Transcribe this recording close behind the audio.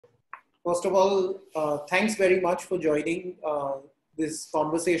First of all, thanks very much for joining this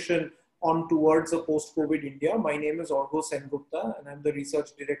conversation on Towards a Post-COVID India. My name is Orgo Sengupta and I'm the Research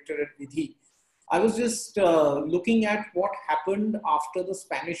Director at Vidhi. I was just looking at what happened after the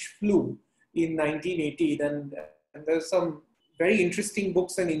Spanish flu in 1980, and there's some very interesting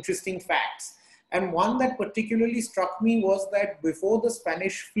books and interesting facts. And one that particularly struck me was that before the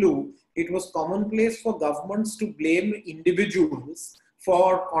Spanish flu, it was commonplace for governments to blame individuals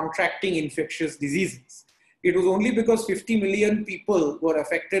for contracting infectious diseases. It was only because 50 million people were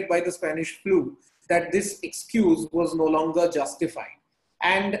affected by the Spanish flu that this excuse was no longer justified.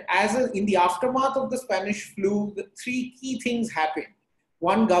 And in the aftermath of the Spanish flu, the three key things happened.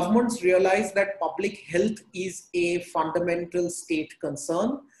 One, governments realized that public health is a fundamental state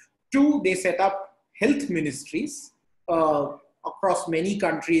concern. Two, they set up health ministries. Across many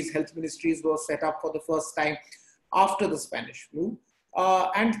countries, health ministries were set up for the first time after the Spanish flu.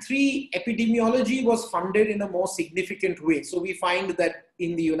 And three, epidemiology was funded in a more significant way. So we find that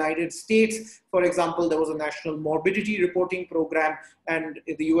in the United States, for example, there was a national morbidity reporting program, and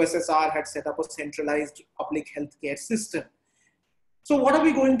the USSR had set up a centralized public healthcare system. So what are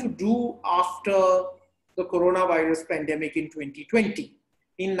we going to do after the coronavirus pandemic in 2020?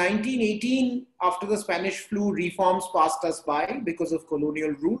 In 1918, after the Spanish flu, reforms passed us by because of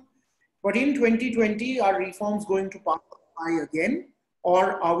colonial rule. But in 2020, are reforms going to pass us by again?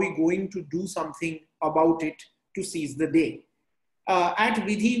 Or are we going to do something about it to seize the day? At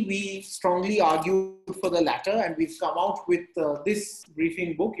Vidhi, we strongly argue for the latter, and we've come out with this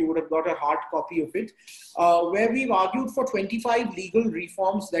briefing book. You would have got a hard copy of it, where we've argued for 25 legal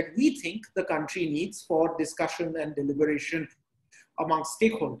reforms that we think the country needs for discussion and deliberation among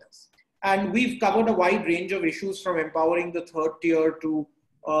stakeholders. And we've covered a wide range of issues, from empowering the third tier to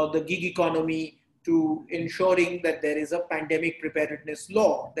the gig economy, to ensuring that there is a pandemic preparedness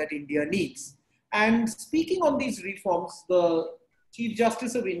law that India needs. And speaking on these reforms, the Chief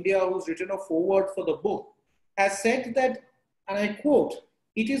Justice of India, who's written a foreword for the book, has said that, and I quote,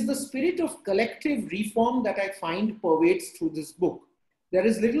 "It is the spirit of collective reform that I find pervades through this book. There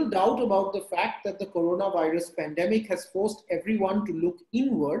is little doubt about the fact that the coronavirus pandemic has forced everyone to look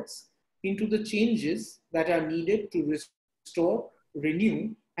inwards into the changes that are needed to restore,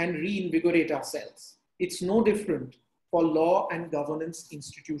 renew, and reinvigorate ourselves. It's no different for law and governance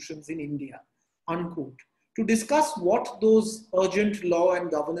institutions in India," unquote. To discuss what those urgent law and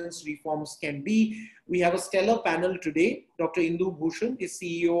governance reforms can be, we have a stellar panel today. Dr. Indu Bhushan is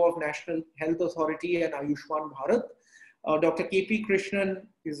CEO of National Health Authority and Ayushman Bharat. Dr. K.P. Krishnan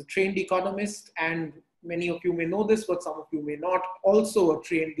is a trained economist, and many of you may know this, but some of you may not, also a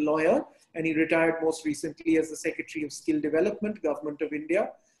trained lawyer, and he retired most recently as the Secretary of Skill Development, Government of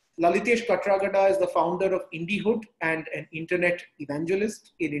India. Lalitesh Katragada is the founder of Indiehood and an internet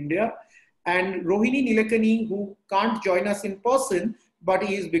evangelist in India. And Rohini Nilekani, who can't join us in person, but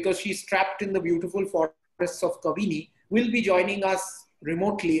is, because she's trapped in the beautiful forests of Kavini, will be joining us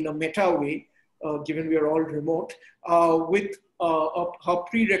remotely in a meta way, given we are all remote, with her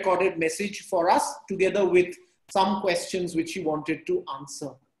pre-recorded message for us, together with some questions which she wanted to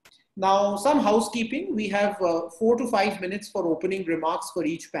answer. Now, some housekeeping. We have 4 to 5 minutes for opening remarks for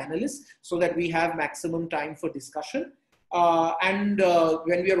each panelist, so that we have maximum time for discussion. And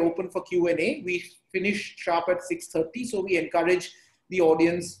when we are open for Q&A, we finish sharp at 6:30. So we encourage the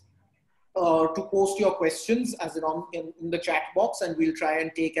audience to post your questions as in the chat box, and we'll try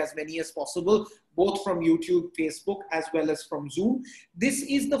and take as many as possible, both from YouTube, Facebook, as well as from Zoom. This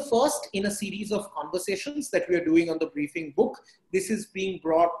is the first in a series of conversations that we are doing on the briefing book. This is being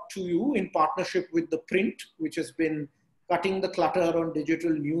brought to you in partnership with The Print, which has been cutting the clutter on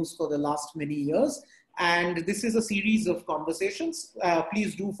digital news for the last many years. And this is a series of conversations.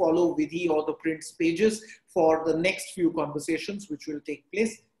 Please do follow Vidhi or The Print's pages for the next few conversations, which will take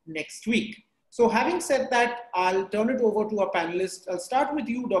place next week. So having said that, I'll turn it over to our panelists. I'll start with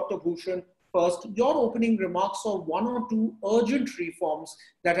you, Dr. Bhushan, first. Your opening remarks on 1 or 2 urgent reforms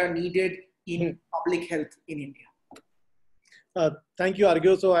that are needed in public health in India. Thank you,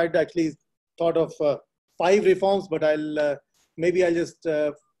 Argyo. So I'd actually thought of 5 reforms, but maybe I'll just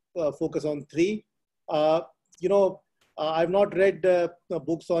focus on 3. I've not read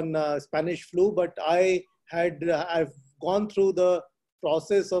books on Spanish flu, but I've gone through the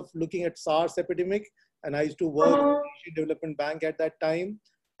process of looking at SARS epidemic, and I used to work at the Asian Development Bank at that time,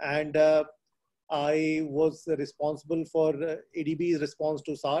 and I was responsible for ADB's response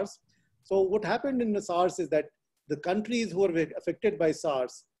to SARS. So what happened in the SARS is that the countries who were affected by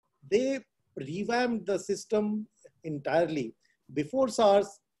SARS, they revamped the system entirely. Before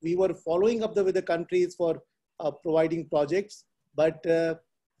SARS, we were following up with the countries for providing projects, but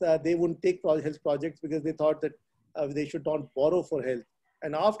they wouldn't take health projects because they thought that they should not borrow for health.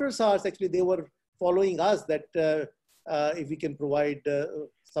 And after SARS, actually, they were following us that if we can provide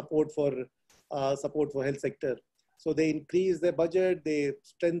support for health sector. So they increased their budget, they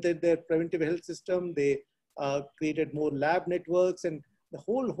strengthened their preventive health system, they created more lab networks, and the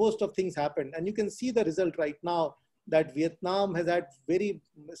whole host of things happened. And you can see the result right now that Vietnam has had very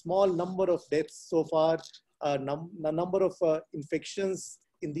small number of deaths so far. The number of infections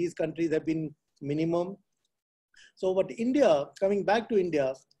in these countries have been minimum. So what India, coming back to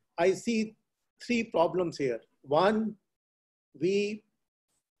India, I see three problems here. One, we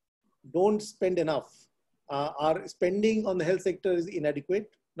don't spend enough. Our spending on the health sector is inadequate.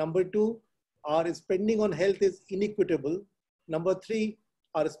 Number two, our spending on health is inequitable. Number three,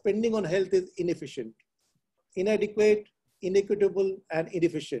 our spending on health is inefficient. Inadequate, inequitable, and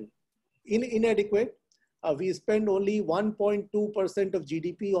inefficient. Inadequate, we spend only 1.2% of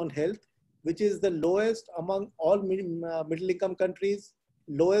GDP on health, which is the lowest among all middle-income countries,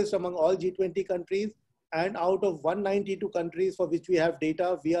 lowest among all G20 countries, and out of 192 countries for which we have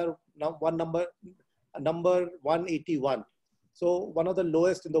data, we are now number 181. So one of the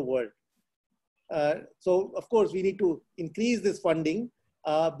lowest in the world. So of course we need to increase this funding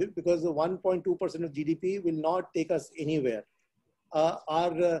because the 1.2% of GDP will not take us anywhere.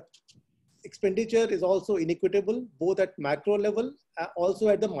 Our expenditure is also inequitable, both at macro level, also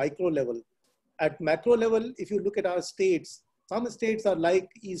at the micro level. At macro level, if you look at our states, some states are like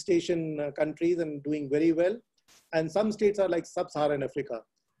East Asian countries and doing very well. And some states are like Sub-Saharan Africa.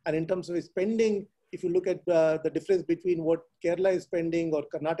 And in terms of spending, if you look at the difference between what Kerala is spending or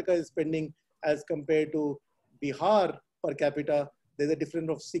Karnataka is spending as compared to Bihar per capita, there's a difference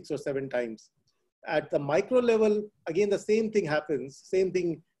of 6 or 7 times. At the micro level, again, the same thing happens. Same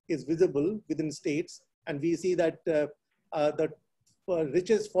thing is visible within states. And we see that the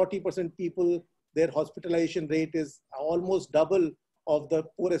richest 40% people, their hospitalization rate is almost double of the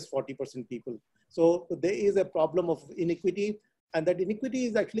poorest 40% people. So there is a problem of inequity, and that inequity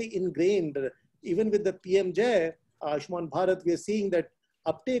is actually ingrained. Even with the PMJ, Ayushman Bharat, we are seeing that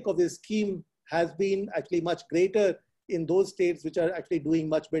uptake of this scheme has been actually much greater in those states which are actually doing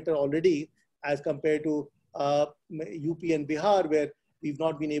much better already as compared to UP and Bihar, where we've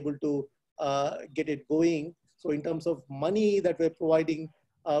not been able to get it going. So in terms of money that we're providing,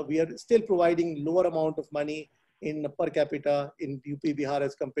 we are still providing lower amount of money in per capita in UP, Bihar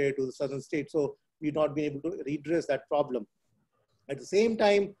as compared to the southern states. So we've not been able to redress that problem. At the same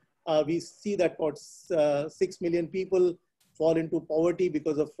time, we see that about 6 million people fall into poverty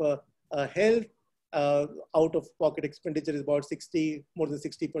because of health. Out-of-pocket expenditure is about more than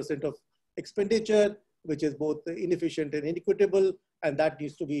 60% of expenditure, which is both inefficient and inequitable, and that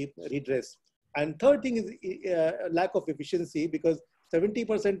needs to be redressed. And third thing is lack of efficiency, because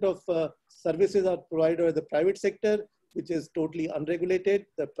 70% of services are provided by the private sector, which is totally unregulated.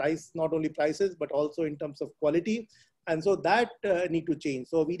 The price, not only prices, but also in terms of quality. And so that need to change.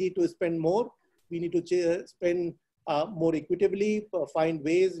 So we need to spend more. We need to spend more equitably, find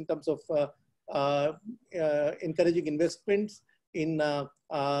ways in terms of encouraging investments in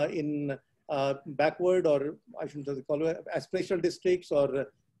backward, or I shouldn't call it aspirational districts, or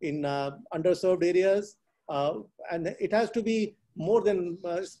in underserved areas. And it has to be more than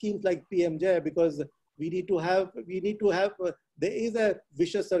schemes like PMJ, because we need to have, there is a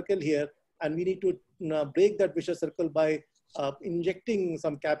vicious circle here, and we need to break that vicious circle by injecting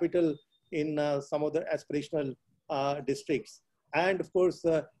some capital in some of the aspirational districts. And of course,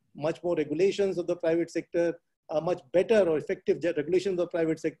 much more regulations of the private sector, much better or effective regulations of the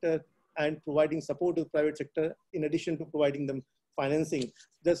private sector, and providing support to the private sector in addition to providing them financing.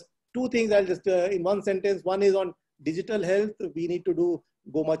 Just two things I'll just, in one sentence. One is on digital health. We need to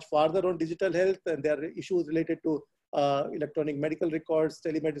go much farther on digital health, and there are issues related to electronic medical records,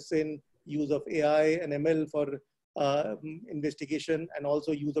 telemedicine, use of AI and ML for investigation, and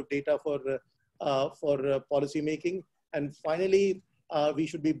also use of data for policy making. And finally, we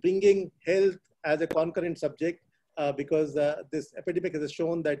should be bringing health as a concurrent subject, because this epidemic has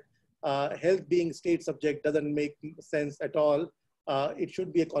shown that health being state subject doesn't make sense at all. It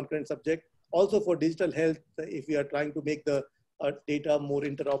should be a concurrent subject. Also for digital health, if we are trying to make the data more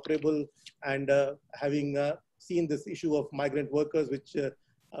interoperable, and having seen this issue of migrant workers which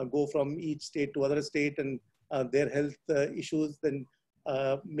go from each state to other state, and their health issues, then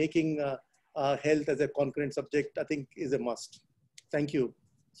making health as a concurrent subject, I think, is a must. Thank you.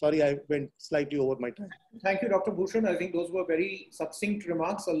 Sorry, I went slightly over my time. Thank you, Dr. Bhushan. I think those were very succinct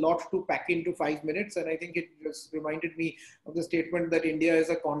remarks, a lot to pack into 5 minutes. And I think it just reminded me of the statement that India is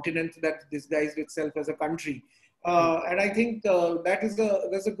a continent that disguised itself as a country. And I think that's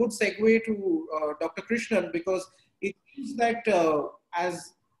a good segue to Dr. Krishnan, because it seems that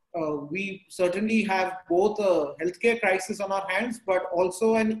as we certainly have both a healthcare crisis on our hands, but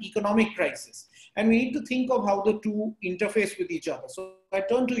also an economic crisis. And we need to think of how the two interface with each other. So I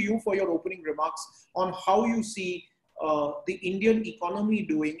turn to you for your opening remarks on how you see the Indian economy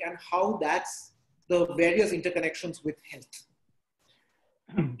doing and how that's the various interconnections with health.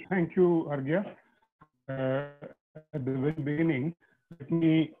 Thank you, Arghya. At the very beginning, let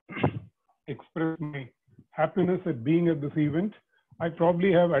me express my happiness at being at this event. I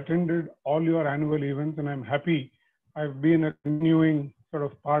probably have attended all your annual events, and I'm happy I've been a continuing sort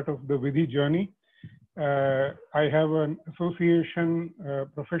of part of the Vidhi journey. I have an association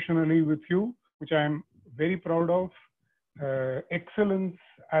professionally with you, which I'm very proud of. Excellence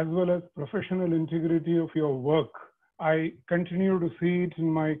as well as professional integrity of your work, I continue to see it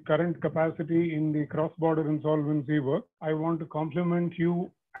in my current capacity in the cross-border insolvency work. I want to compliment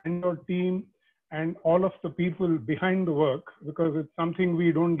you and your team and all of the people behind the work, because it's something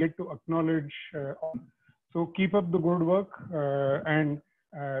we don't get to acknowledge. So keep up the good work, and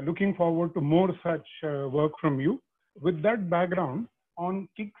looking forward to more such work from you. With that background, on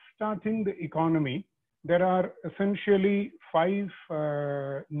kickstarting the economy, there are essentially 5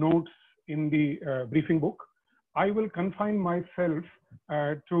 notes in the briefing book. I will confine myself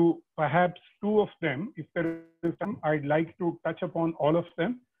to perhaps 2 of them. If there is time, I'd like to touch upon all of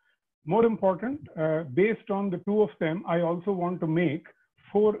them. More important, based on the 2 of them, I also want to make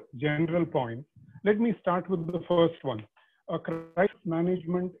 4 general points. Let me start with the first one, a crisis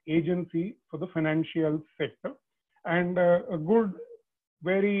management agency for the financial sector. And a good,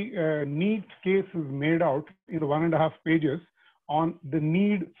 very neat case is made out in the 1.5 pages on the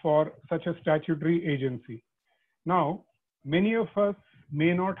need for such a statutory agency. Now, many of us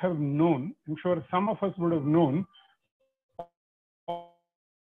may not have known, I'm sure some of us would have known,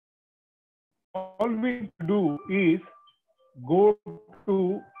 all we do is go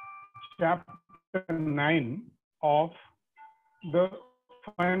to chapter 9 of the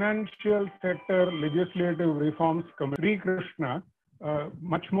Financial Sector Legislative Reforms Committee. Krishna,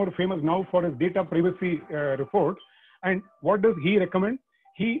 much more famous now for his data privacy report. And what does he recommend?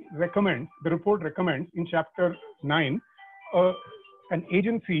 He recommends, the report recommends in chapter 9, an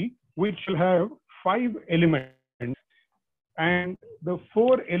agency which will have 5 elements. And the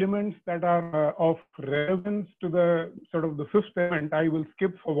 4 elements that are of relevance to the sort of the 5th element, I will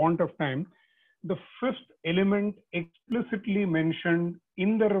skip for want of time. The 5th element explicitly mentioned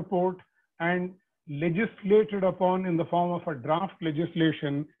in the report and legislated upon in the form of a draft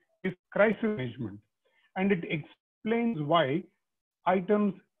legislation is crisis management. And it explains why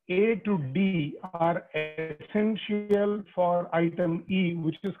items A to D are essential for item E,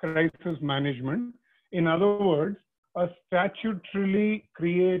 which is crisis management. In other words, a statutorily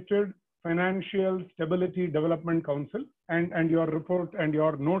created Financial Stability Development Council, and your report and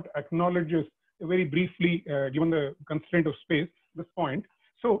your note acknowledges very briefly, given the constraint of space, this point.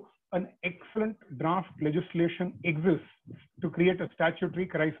 So an excellent draft legislation exists to create a statutory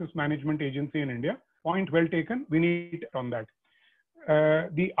crisis management agency in India. Point well taken. We need on that.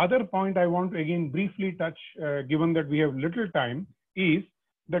 The other point I want to again briefly touch, given that we have little time, is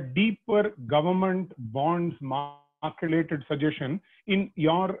the deeper government bonds market-related suggestion. In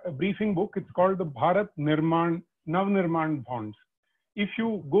your briefing book, it's called the Bharat Nirman, Navnirman bonds. If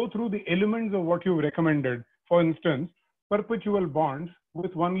you go through the elements of what you've recommended, for instance, perpetual bonds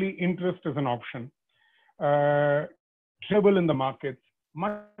with only interest as an option, treble in the markets,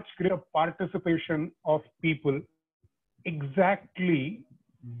 much greater participation of people, exactly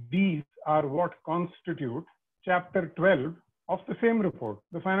these are what constitute chapter 12 of the same report,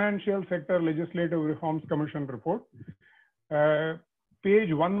 the Financial Sector Legislative Reforms Commission report.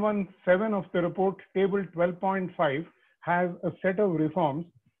 Page 117 of the report, table 12.5, has a set of reforms,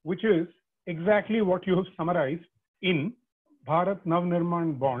 which is exactly what you have summarized in Bharat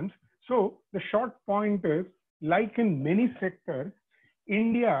Navnirman bonds. So the short point is, like in many sectors,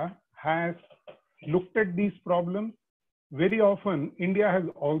 India has looked at these problems. Very often, India has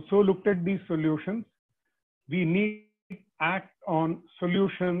also looked at these solutions. We need to act on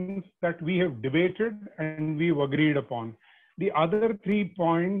solutions that we have debated and we've agreed upon. The other 3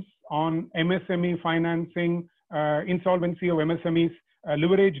 points on MSME financing, insolvency of MSMEs,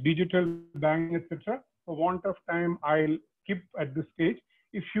 leverage digital banking, etc. For want of time, I'll skip at this stage.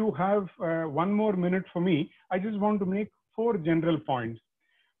 If you have 1 more minute for me, I just want to make 4 general points.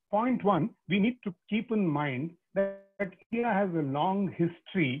 Point 1, we need to keep in mind that India has a long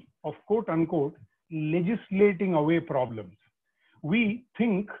history of quote unquote legislating away problems. We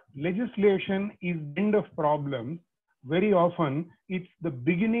think legislation is the end of problems. Very often, it's the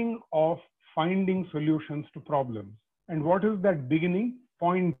beginning of finding solutions to problems. And what is that beginning?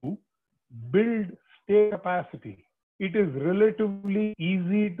 Point 2, build state capacity. It is relatively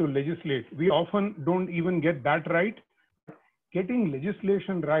easy to legislate. We often don't even get that right. Getting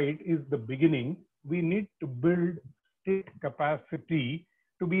legislation right is the beginning. We need to build state capacity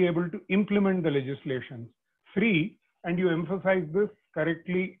to be able to implement the legislation. 3, and you emphasize this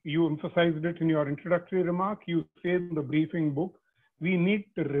correctly, you emphasized it in your introductory remark, you say in the briefing book, we need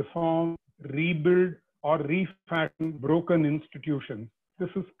to reform, rebuild, or refashion broken institutions. This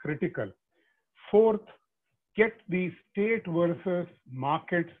is critical. 4th, get the state versus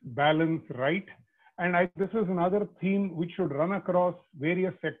markets balance right. And this is another theme which should run across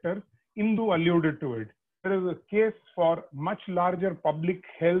various sectors. Indu alluded to it. There is a case for much larger public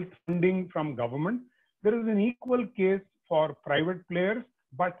health funding from government. There is an equal case for private players,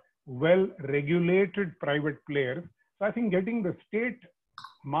 but well-regulated private players. So I think getting the state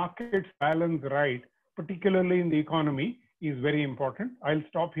markets balance right, particularly in the economy, is very important. I'll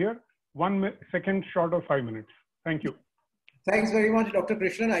stop here. 1 second short of 5 minutes. Thank you. Thanks very much, Dr.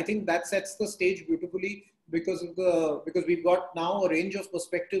 Krishnan. I think that sets the stage beautifully because we've got now a range of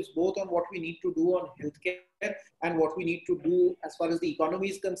perspectives both on what we need to do on healthcare and what we need to do as far as the economy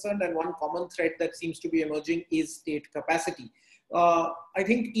is concerned. And one common thread that seems to be emerging is state capacity. I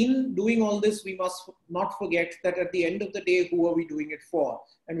think in doing all this, we must not forget that at the end of the day, who are we doing it for?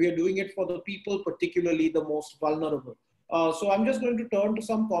 And we are doing it for the people, particularly the most vulnerable. So I'm just going to turn to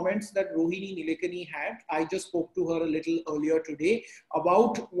some comments that Rohini Nilekani had. I just spoke to her a little earlier today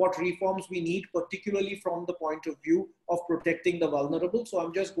about what reforms we need, particularly from the point of view of protecting the vulnerable. So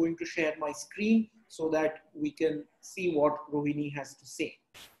I'm just going to share my screen so that we can see what Rohini has to say.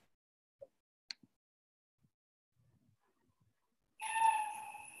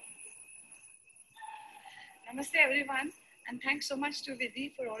 Namaste everyone, and thanks so much to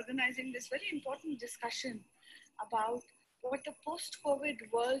Vidhi for organizing this very important discussion about what the post-COVID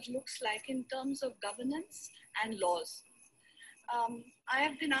world looks like in terms of governance and laws. I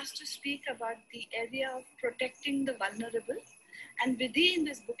have been asked to speak about the area of protecting the vulnerable, and Vidhi in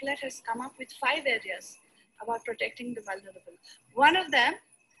this booklet has come up with 5 areas about protecting the vulnerable. One of them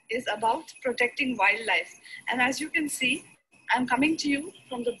is about protecting wildlife, and as you can see, I'm coming to you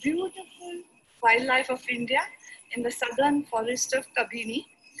from the beautiful wildlife of India in the southern forest of Kabini,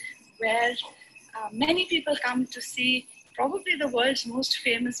 where many people come to see probably the world's most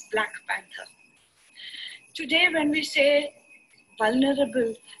famous black panther. Today, when we say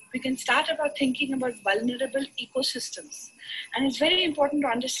vulnerable, we can start about thinking about vulnerable ecosystems. And it's very important to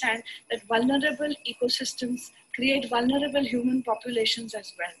understand that vulnerable ecosystems create vulnerable human populations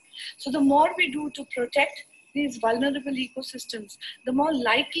as well. So the more we do to protect these vulnerable ecosystems, the more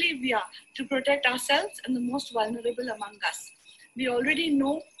likely we are to protect ourselves and the most vulnerable among us. We already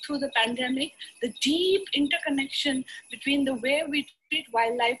know through the pandemic the deep interconnection between the way we treat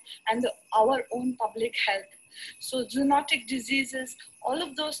wildlife and our own public health. So zoonotic diseases, all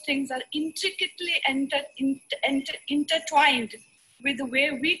of those things are intricately intertwined with the way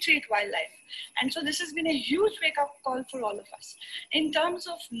we treat wildlife. And so this has been a huge wake-up call for all of us. In terms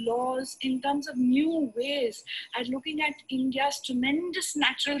of laws, in terms of new ways at looking at India's tremendous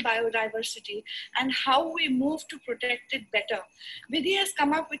natural biodiversity and how we move to protect it better, Vidhi has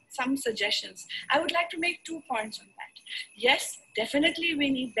come up with some suggestions. I would like to make 2 points on that. Yes, definitely we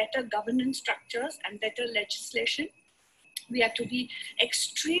need better governance structures and better legislation. We have to be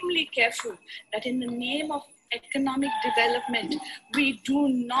extremely careful that in the name of economic development, we do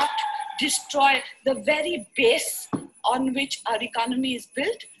not destroy the very base on which our economy is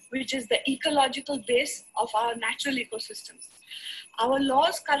built, which is the ecological base of our natural ecosystems. Our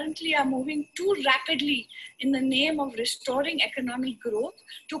laws currently are moving too rapidly in the name of restoring economic growth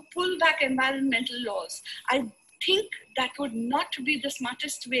to pull back environmental laws. I think that would not be the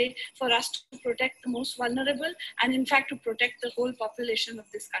smartest way for us to protect the most vulnerable and in fact to protect the whole population of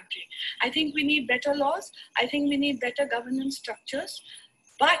this country. I think we need better laws. I think we need better governance structures.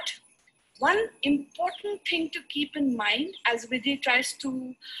 But one important thing to keep in mind as Vidhi tries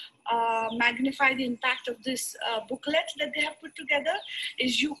to magnify the impact of this booklet that they have put together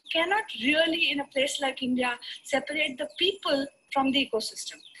is you cannot really in a place like India separate the people from the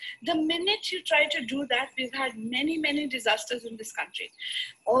ecosystem. The minute you try to do that, we've had many, many disasters in this country.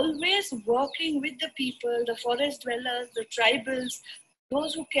 Always working with the people, the forest dwellers, the tribals,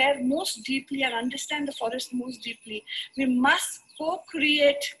 those who care most deeply and understand the forest most deeply, we must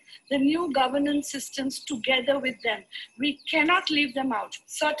co-create the new governance systems together with them. We cannot leave them out,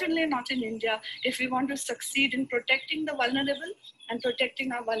 certainly not in India, if we want to succeed in protecting the vulnerable and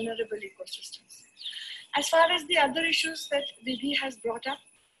protecting our vulnerable ecosystems. As far as the other issues that Vidhi has brought up,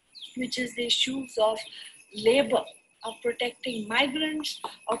 which is the issues of labor, of protecting migrants,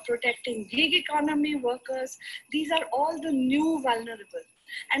 of protecting gig economy workers, these are all the new vulnerable.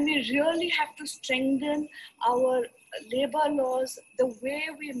 And we really have to strengthen our labor laws, the way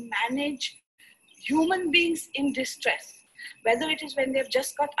we manage human beings in distress, whether it is when they've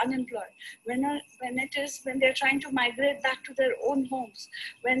just got unemployed, when it is when they're trying to migrate back to their own homes,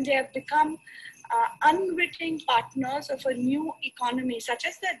 when they have become unwitting partners of a new economy, such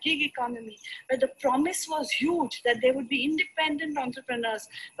as the gig economy, where the promise was huge that they would be independent entrepreneurs.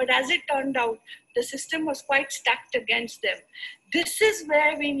 But as it turned out, the system was quite stacked against them. This is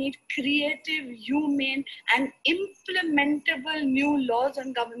where we need creative, humane, and implementable new laws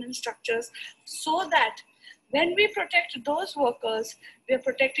and governance structures, so that when we protect those workers, we are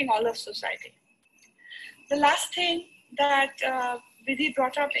protecting all of society. The last thing that Vidhi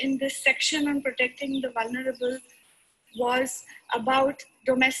brought up in this section on protecting the vulnerable was about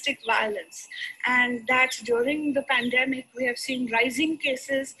domestic violence, and that during the pandemic, we have seen rising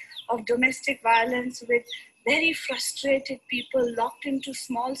cases of domestic violence with very frustrated people locked into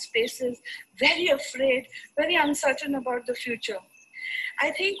small spaces, very afraid, very uncertain about the future. I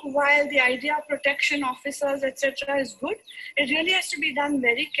think while the idea of protection officers, etc. is good, it really has to be done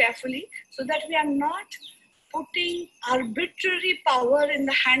very carefully so that we are not putting arbitrary power in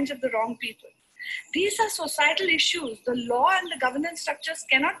the hands of the wrong people. These are societal issues. The law and the governance structures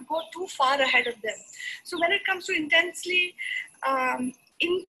cannot go too far ahead of them. So when it comes to intensely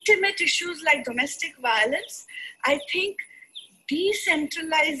intimate issues like domestic violence, I think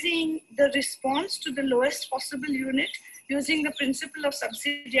decentralizing the response to the lowest possible unit using the principle of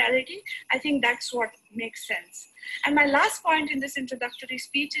subsidiarity, I think that's what makes sense. And my last point in this introductory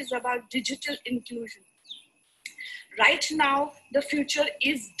speech is about digital inclusion. Right now, the future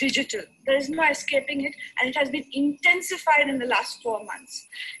is digital. There is no escaping it, and it has been intensified in the last 4 months.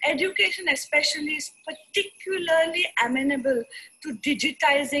 Education especially is particularly amenable to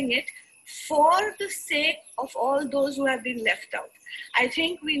digitizing it for the sake of all those who have been left out. I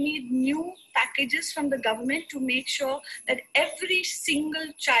think we need new packages from the government to make sure that every single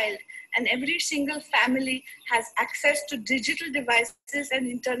child and every single family has access to digital devices and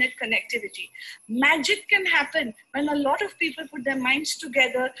internet connectivity. Magic can happen when a lot of people put their minds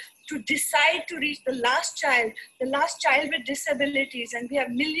together to decide to reach the last child with disabilities, and we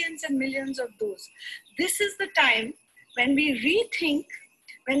have millions and millions of those. This is the time when we rethink,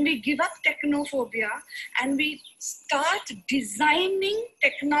 when we give up technophobia and we start designing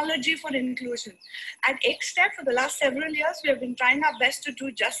technology for inclusion. At XSTEP, for the last several years, we have been trying our best to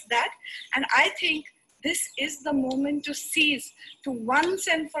do just that. And I think this is the moment to seize, to once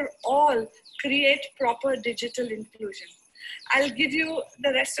and for all create proper digital inclusion. I'll give you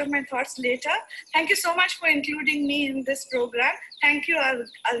the rest of my thoughts later. Thank you so much for including me in this program. Thank you,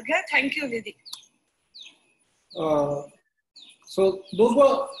 Alga. Thank you, Vidhi. So those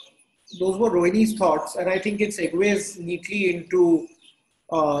were Rohini's thoughts, and I think it segues neatly into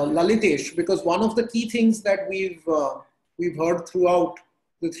Lalitesh, because one of the key things that we've heard throughout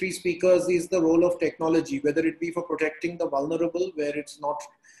the three speakers is the role of technology, whether it be for protecting the vulnerable, where it's not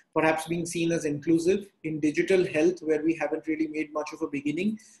perhaps being seen as inclusive, in digital health, where we haven't really made much of a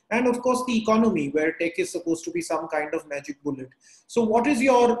beginning, and of course the economy, where tech is supposed to be some kind of magic bullet. So what is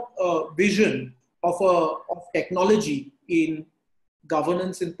your vision of technology in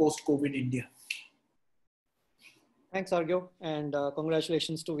governance in post-COVID India? Thanks, Argyo, and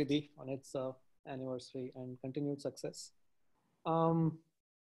congratulations to Vidhi on its anniversary and continued success. I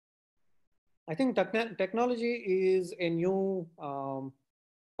think technology is a new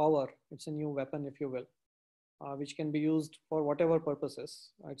power. It's a new weapon, if you will, which can be used for whatever purposes.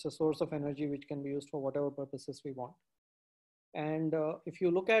 It's a source of energy which can be used for whatever purposes we want. And if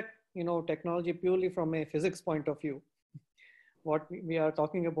you look at technology purely from a physics point of view, what we are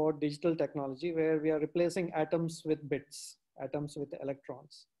talking about digital technology, where we are replacing atoms with bits, atoms with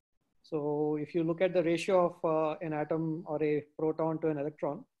electrons. So if you look at the ratio of an atom or a proton to an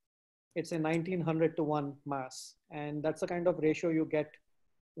electron, it's a 1900 to 1 mass. And that's the kind of ratio you get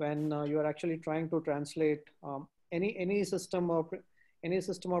when you are actually trying to translate any system or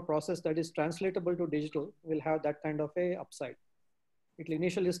process that is translatable to digital will have that kind of a upside. It will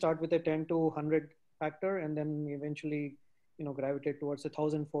initially start with a 10 to 100 factor, and then eventually gravitate towards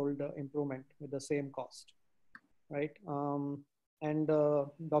 1,000-fold improvement with the same cost, right? And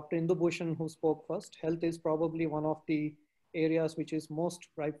Dr. Indu Bhushan, who spoke first, health is probably one of the areas which is most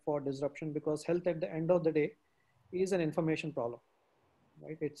ripe for disruption, because health at the end of the day is an information problem,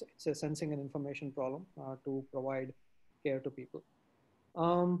 right? It's a sensing and information problem to provide care to people.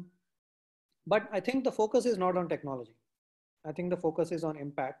 But I think the focus is not on technology. I think the focus is on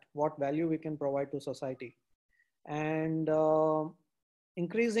impact, what value we can provide to society. And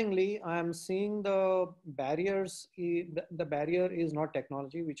increasingly, I'm seeing the barriers, the barrier is not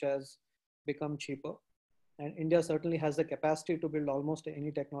technology, which has become cheaper. And India certainly has the capacity to build almost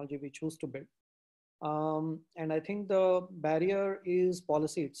any technology we choose to build. And I think the barrier is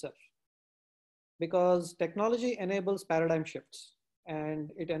policy itself, because technology enables paradigm shifts,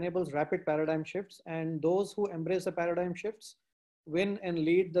 and it enables rapid paradigm shifts. And those who embrace the paradigm shifts win and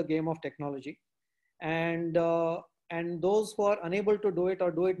lead the game of technology. And those who are unable to do it or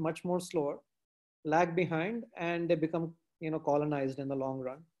do it much more slower lag behind, and they become colonized in the long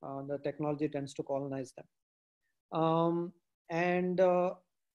run. The technology tends to colonize them. And the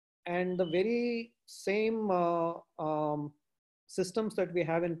very same systems that we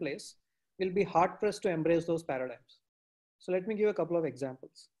have in place will be hard pressed to embrace those paradigms. So let me give a couple of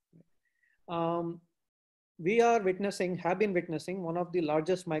examples. We have been witnessing one of the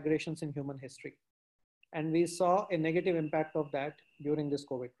largest migrations in human history. And we saw a negative impact of that during this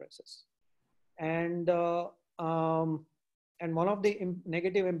COVID crisis. And one of the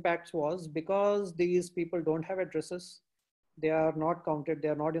negative impacts was because these people don't have addresses, they are not counted, they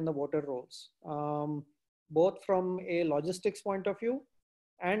are not in the voter rolls, both from a logistics point of view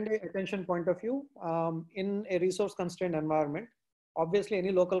and a attention point of view. In a resource constrained environment, obviously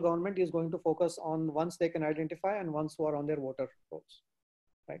any local government is going to focus on ones they can identify and ones who are on their voter rolls,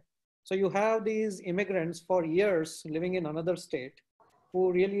 right? So you have these immigrants for years living in another state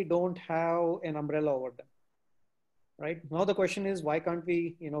who really don't have an umbrella over them, right? Now the question is, why can't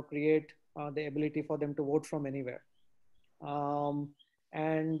we create the ability for them to vote from anywhere?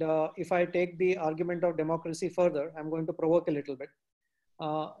 If I take the argument of democracy further, I'm going to provoke a little bit.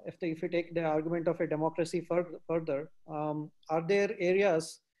 If you take the argument of a democracy further, are there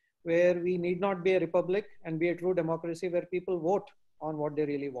areas where we need not be a republic and be a true democracy, where people vote on what they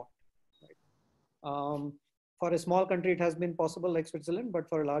really want? Right? For a small country, it has been possible, like Switzerland, but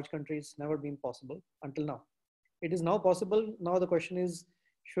for a large country, it's never been possible until now. It is now possible. Now the question is,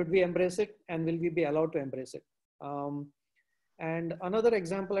 should we embrace it, and will we be allowed to embrace it? And another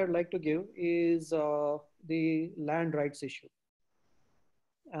example I'd like to give is the land rights issue.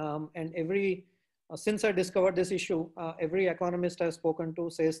 Since I discovered this issue, every economist I've spoken to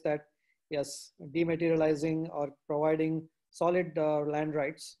says that, yes, dematerializing or providing solid land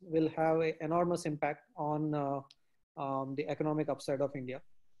rights will have an enormous impact on the economic upside of India.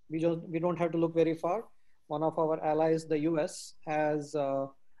 We don't have to look very far. One of our allies, the US, has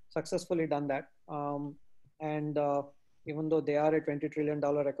successfully done that. Even though they are a $20 trillion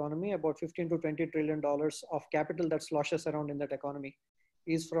economy, about $15 to $20 trillion of capital that sloshes around in that economy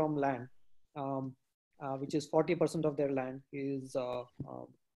is from land, which is 40% of their land is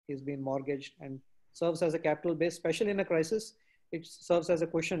being mortgaged and serves as a capital base. Especially in a crisis, it serves as a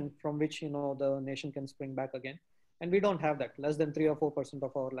cushion from which the nation can spring back again. And we don't have that. Less than 3 or 4%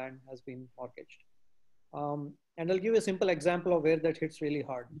 of our land has been mortgaged. And I'll give you a simple example of where that hits really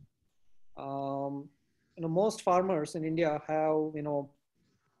hard. Most farmers in India have 2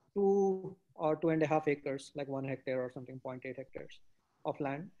 or 2.5 acres, like 1 hectare or something, 0.8 hectares of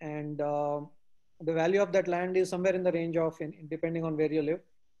land. And the value of that land is somewhere in the range of, depending on where you live,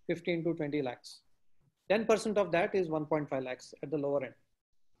 15 to 20 lakhs. 10% of that is 1.5 lakhs at the lower end.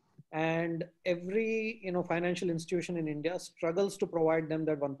 And every financial institution in India struggles to provide them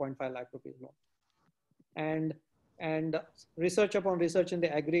that 1.5 lakh rupees loan. And research upon research in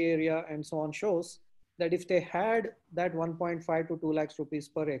the agri area and so on shows that if they had that 1.5 to 2 lakhs rupees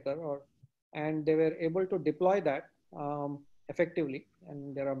per acre, and they were able to deploy that effectively,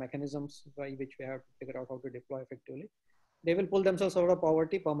 and there are mechanisms by which we have to figure out how to deploy effectively, they will pull themselves out of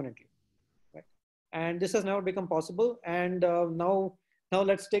poverty permanently, right? And this has never become possible. And now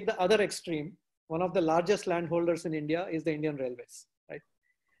let's take the other extreme. One of the largest landholders in India is the Indian Railways, right?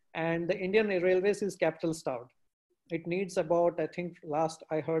 And the Indian Railways is capital starved. It needs about, I think last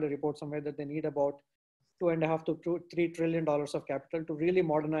I heard a report somewhere that they need about $2.5 to $3 trillion of capital to really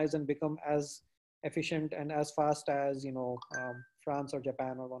modernize and become as efficient and as fast as France or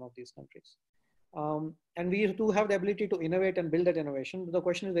Japan or one of these countries. And we do have the ability to innovate and build that innovation. The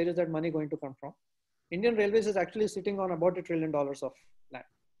question is, where is that money going to come from? Indian Railways is actually sitting on about $1 trillion of land,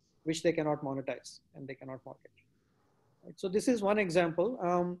 which they cannot monetize and they cannot mortgage. Right? So this is one example.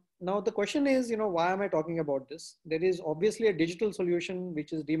 Now the question is, why am I talking about this? There is obviously a digital solution,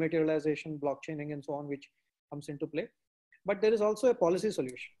 which is dematerialization, blockchaining, and so on, which comes into play. but there is also a policy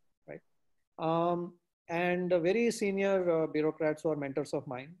solution, right? And very senior bureaucrats who are mentors of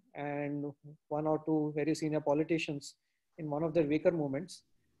mine, and one or two very senior politicians in one of their weaker movements,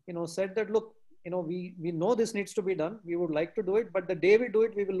 said that, look, we know this needs to be done. We would like to do it, but the day we do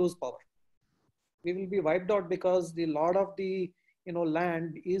it, we will lose power. We will be wiped out because the lot of the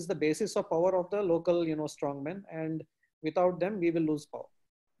land is the basis of power of the local strongmen, and without them we will lose power.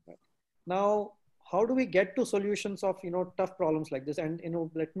 Right? Now, how do we get to solutions of tough problems like this? And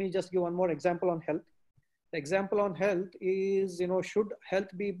let me just give one more example on health. The example on health is, should health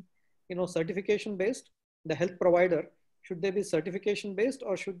be certification based? The health provider, should they be certification based,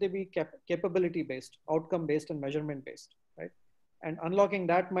 or should they be capability based, outcome based, and measurement based, right? And unlocking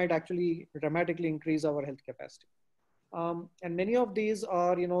that might actually dramatically increase our health capacity. And many of these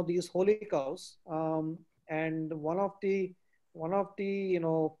are, these holy cows. And one of the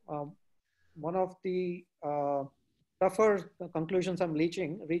tougher conclusions I'm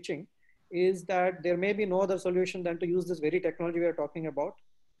reaching is that there may be no other solution than to use this very technology we are talking about,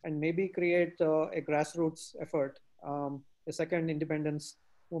 and maybe create a grassroots effort, a second independence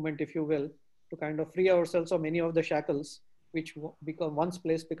movement, if you will, to kind of free ourselves of many of the shackles which once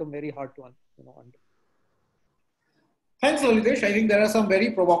placed become very hard to undo. Thanks, Lalitesh. I think there are some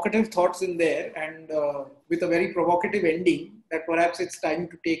very provocative thoughts in there, and with a very provocative ending, that perhaps it's time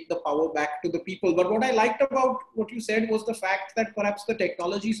to take the power back to the people. But what I liked about what you said was the fact that perhaps the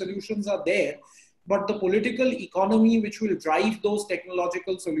technology solutions are there, but the political economy which will drive those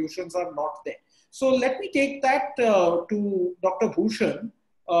technological solutions are not there. So let me take that to Dr. Bhushan.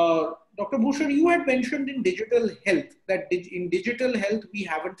 Dr. Bhushan, you had mentioned in digital health that in digital health we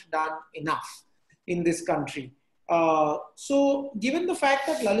haven't done enough in this country. So given the fact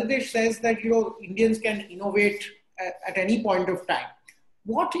that Lalitesh says that Indians can innovate at any point of time,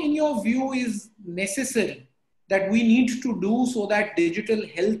 what in your view is necessary that we need to do so that digital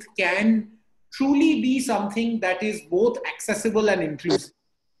health can truly be something that is both accessible and inclusive?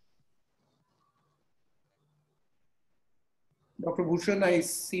 Dr. Bhushan, I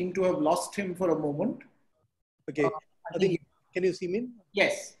seem to have lost him for a moment. Okay. I think, can you see me?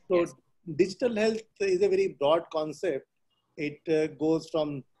 Yes. So yes. Digital health is a very broad concept. It goes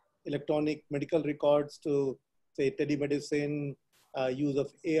from electronic medical records to, say, telemedicine, use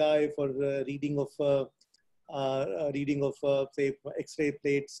of AI for reading of say, X-ray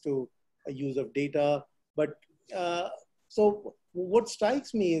plates, to use of data. But so what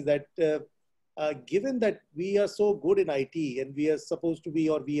strikes me is that given that we are so good in IT, and we are supposed to be,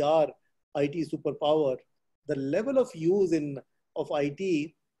 or we are IT superpower, the level of use of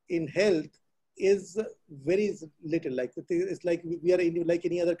IT in health is very little. Like it's like we are in like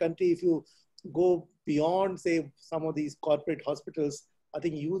any other country. If you go beyond, say, some of these corporate hospitals, I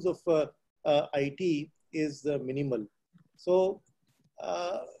think use of IT is minimal. So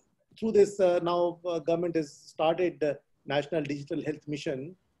through this now government has started National Digital Health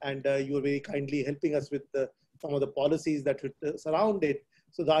Mission, and you are very kindly helping us with some of the policies that would surround it.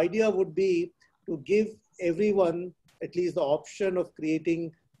 So the idea would be to give everyone at least the option of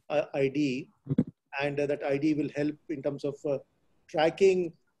creating ID, and that ID will help in terms of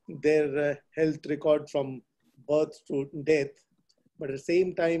tracking their health record from birth to death, but at the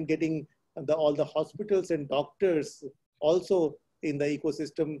same time getting all the hospitals and doctors also in the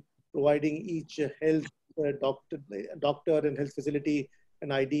ecosystem, providing each health doctor and health facility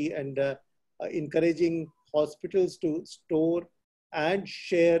an ID, and encouraging hospitals to store and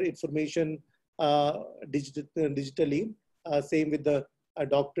share information digitally. Same with the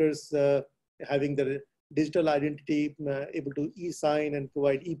doctors having the digital identity, able to e-sign and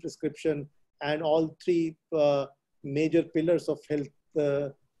provide e-prescription, and all three major pillars of health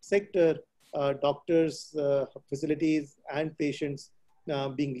sector, doctors, facilities, and patients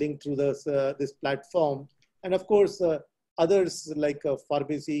being linked through this platform. And of course, others like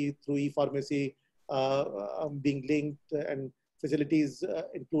pharmacy through e-pharmacy being linked, and facilities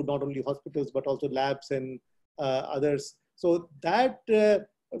include not only hospitals, but also labs and others. So that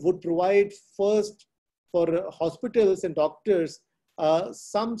would provide first for hospitals and doctors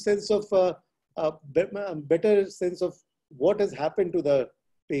some sense of better sense of what has happened to the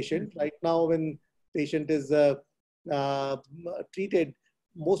patient. Right now, when patient is treated,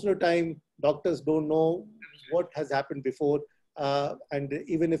 most of the time doctors don't know what has happened before, and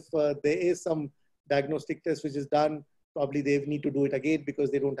even if there is some diagnostic test which is done, probably they need to do it again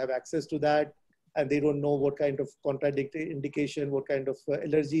because they don't have access to that, and they don't know what kind of contradictory indication, what kind of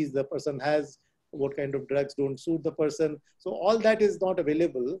allergies the person has, what kind of drugs don't suit the person. So all that is not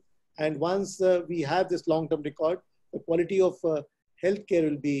available. And once we have this long-term record, the quality of healthcare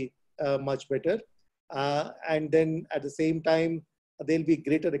will be much better. And then at the same time, there'll be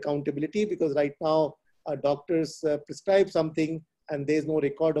greater accountability, because right now doctors prescribe something and there's no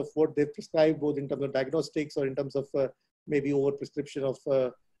record of what they prescribe, both in terms of diagnostics or in terms of maybe overprescription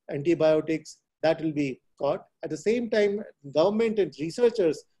of antibiotics. That will be caught. At the same time, government and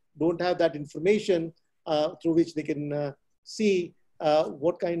researchers don't have that information through which they can see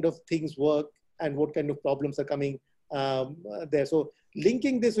what kind of things work and what kind of problems are coming there. So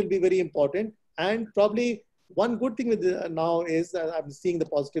linking this will be very important. And probably one good thing with now is I'm seeing the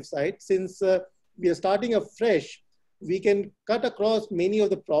positive side. Since we are starting afresh, we can cut across many of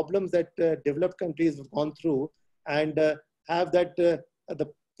the problems that developed countries have gone through, and have that the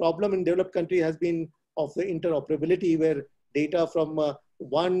problem in developed country has been of the interoperability, where data from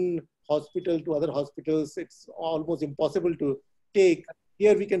one hospital to other hospitals, it's almost impossible to take.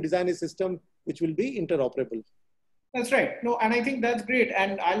 Here we can design a system which will be interoperable. That's right. No, and I think that's great.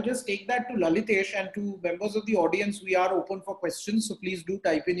 And I'll just take that to Lalitesh, and to members of the audience. We are open for questions. So please do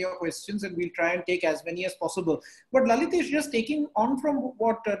type in your questions and we'll try and take as many as possible. But Lalitesh, just taking on from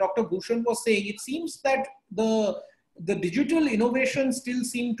what Dr. Bhushan was saying, it seems that the digital innovations still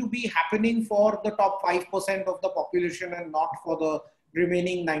seem to be happening for the top 5% of the population and not for the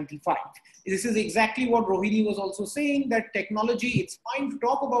remaining 95. This is exactly what Rohini was also saying, that technology, it's fine to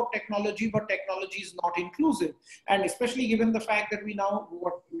talk about technology, but technology is not inclusive. And especially given the fact that we now,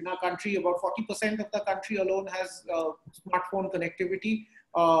 in our country, about 40% of the country alone has smartphone connectivity,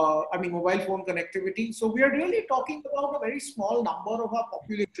 mobile phone connectivity. So we are really talking about a very small number of our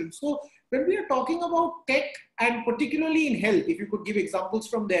population. So when we are talking about tech, and particularly in health, if you could give examples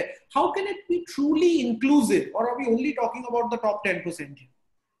from there, how can it be truly inclusive? Or are we only talking about the top 10%?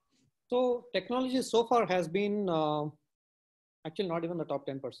 So technology so far has been actually not even the top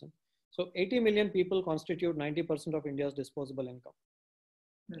 10%. So 80 million people constitute 90% of India's disposable income.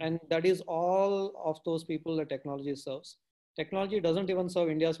 And that is all of those people that technology serves. Technology doesn't even serve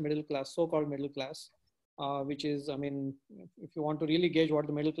India's middle class, so-called middle class, which is, if you want to really gauge what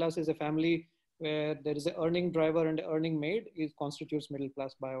the middle class is, a family where there is an earning driver and an earning maid, it constitutes middle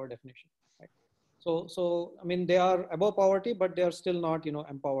class by our definition. Right? So they are above poverty, but they are still not,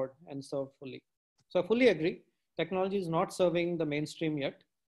 empowered and served fully. So I fully agree. Technology is not serving the mainstream yet,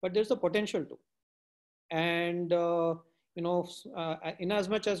 but there's a potential to. And in as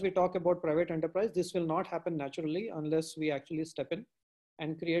much as we talk about private enterprise, this will not happen naturally unless we actually step in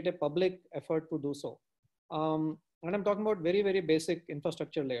and create a public effort to do so. And I'm talking about very, very basic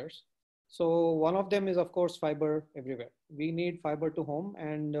infrastructure layers. So one of them is, of course, fiber everywhere. We need fiber to home,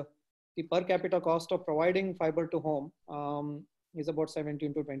 and the per capita cost of providing fiber to home is about $17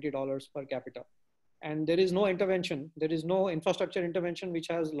 to $20 per capita. And there is no intervention. There is no infrastructure intervention which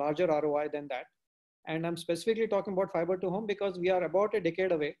has larger ROI than that. And I'm specifically talking about fiber to home because we are about a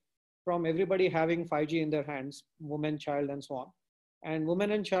decade away from everybody having 5G in their hands, women, child, and so on. And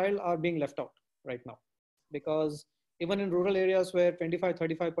women and child are being left out right now, because even in rural areas where 25,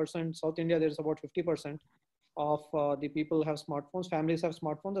 35%, South India, there's about 50% of the people have smartphones, families have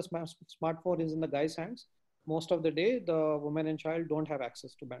smartphones. The smartphone is in the guy's hands. Most of the day, the women and child don't have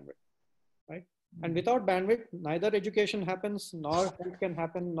access to bandwidth, right? And without bandwidth, neither education happens, nor health can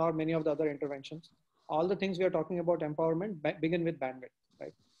happen, nor many of the other interventions. All the things we are talking about empowerment begin with bandwidth,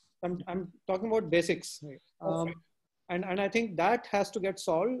 right? I'm talking about basics. And I think that has to get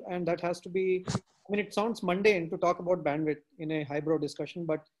solved, and that has to be, it sounds mundane to talk about bandwidth in a highbrow discussion,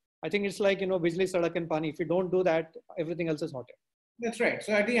 but I think it's like, Bijli, Sadak and Pani. If you don't do that, everything else is hotter. That's right.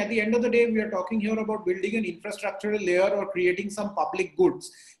 So I think at the end of the day, we are talking here about building an infrastructural layer or creating some public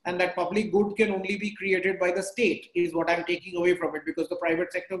goods. And that public good can only be created by the state, is what I'm taking away from it, because the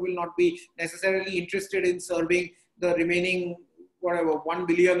private sector will not be necessarily interested in serving the remaining, 1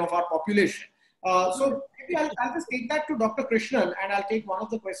 billion of our population. So maybe I'll just take that to Dr. Krishnan, and I'll take one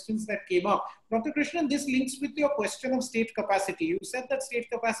of the questions that came up. Dr. Krishnan, this links with your question of state capacity. You said that state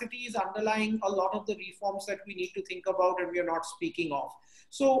capacity is underlying a lot of the reforms that we need to think about and we are not speaking of.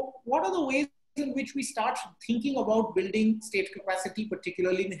 So what are the ways in which we start thinking about building state capacity,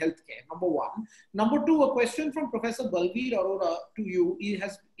 particularly in healthcare? Number one. Number two, a question from Professor Balveer Arora to you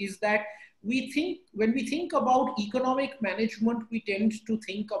is that when we think about economic management, we tend to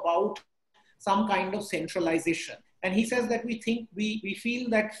think about some kind of centralization. And he says that we feel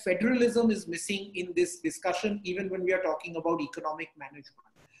that federalism is missing in this discussion, even when we are talking about economic management.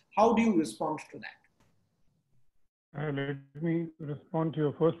 How do you respond to that? Let me respond to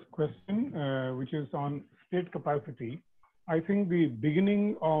your first question, which is on state capacity. I think the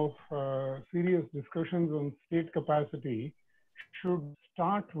beginning of serious discussions on state capacity should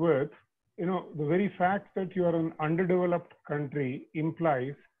start with, the very fact that you are an underdeveloped country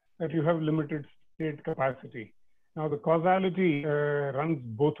implies that you have limited state capacity. Now, the causality runs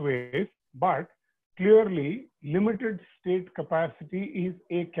both ways, but clearly, limited state capacity is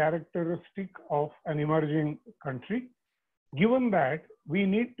a characteristic of an emerging country. Given that, we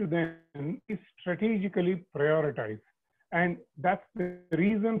need to then strategically prioritize. And that's the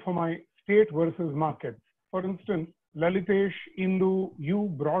reason for my state versus markets. For instance, Lalitesh, Indu,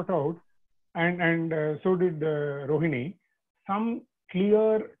 you brought out, and so did Rohini, some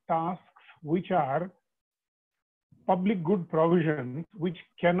clear tasks which are public good provisions, which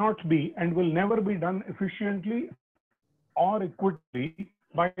cannot be and will never be done efficiently or equitably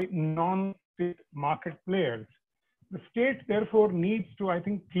by non-state market players. The state therefore needs to, I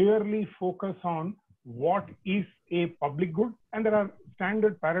think, clearly focus on what is a public good, and there are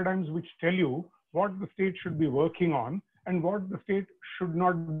standard paradigms which tell you what the state should be working on and what the state should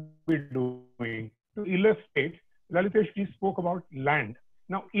not be doing. To illustrate, Lalitesh ji spoke about land.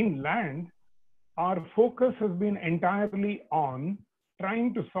 Now, in land, our focus has been entirely on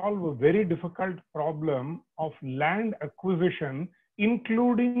trying to solve a very difficult problem of land acquisition,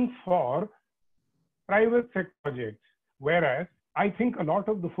 including for private sector projects. Whereas I think a lot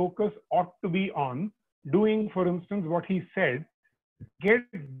of the focus ought to be on doing, for instance, what he said, get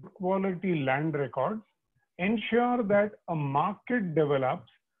quality land records, ensure that a market develops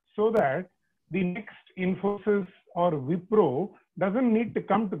so that the next Infosys or Wipro doesn't need to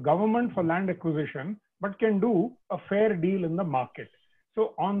come to government for land acquisition, but can do a fair deal in the market.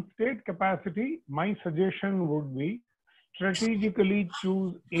 So on state capacity, my suggestion would be strategically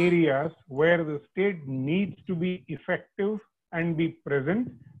choose areas where the state needs to be effective and be present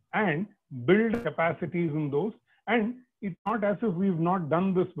and build capacities in those. And it's not as if we've not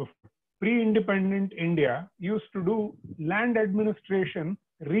done this before. Pre-independent India used to do land administration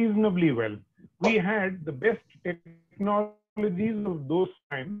reasonably well. We had the best technologies of those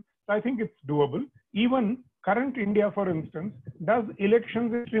times. So I think it's doable. Even current India, for instance, does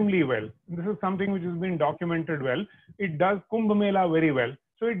elections extremely well. This is something which has been documented well. It does Kumbh Mela very well.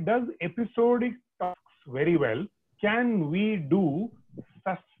 So it does episodic tasks very well. Can we do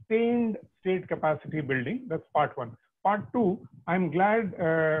sustained state capacity building? That's part one. Part two, I'm glad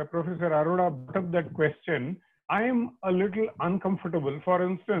Professor Arora brought up that question. I am a little uncomfortable, for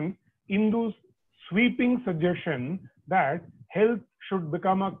instance, Indu's sweeping suggestion that health should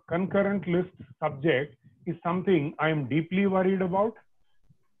become a concurrent list subject is something I am deeply worried about.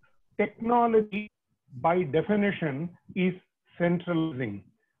 Technology, by definition, is centralizing,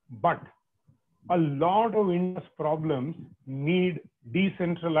 but a lot of India's problems need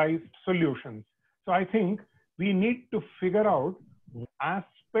decentralized solutions. So I think we need to figure out what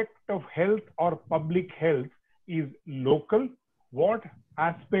aspect of health or public health is local, what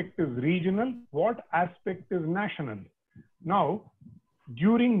aspect is regional, what aspect is national. Now,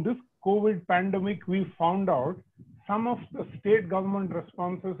 during this COVID pandemic, we found out some of the state government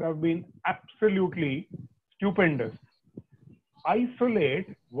responses have been absolutely stupendous.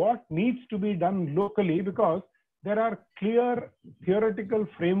 Isolate what needs to be done locally, because there are clear theoretical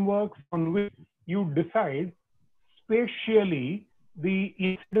frameworks on which you decide spatially the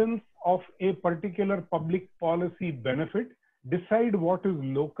incidence of a particular public policy benefit, decide what is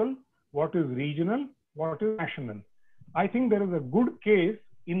local, what is regional, what is national. I think there is a good case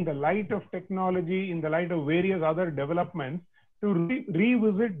in the light of technology, in the light of various other developments, to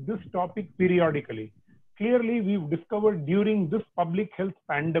revisit this topic periodically. Clearly, we've discovered during this public health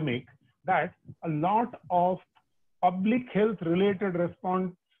pandemic that a lot of public health related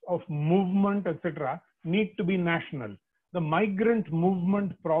response of movement, etc., need to be national. The migrant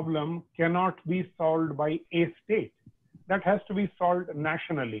movement problem cannot be solved by a state. That has to be solved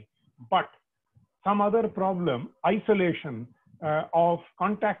nationally. But some other problem, isolation of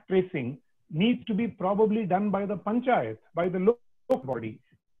contact tracing, needs to be probably done by the panchayat, by the local body.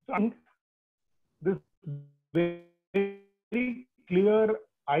 So this very clear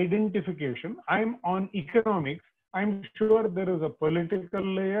identification. I'm on economics. I'm sure there is a political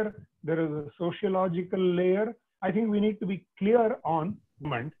layer, there is a sociological layer. I think we need to be clear on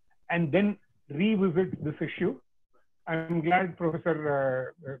government and then revisit this issue. I'm glad,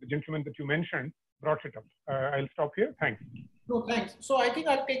 Professor, the gentleman that you mentioned, brought it up. I'll stop here. Thanks. No, thanks. So I think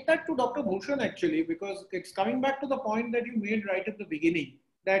I'll take that to Dr. Bhushan actually, because it's coming back to the point that you made right at the beginning,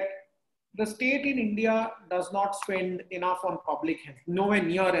 that the state in India does not spend enough on public health, nowhere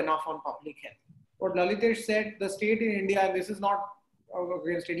near enough on public health. What Lalitesh said, the state in India, and this is not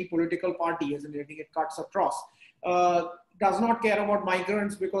against any political party, as in letting it cuts across, does not care about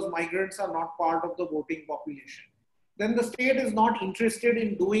migrants because migrants are not part of the voting population. then the state is not interested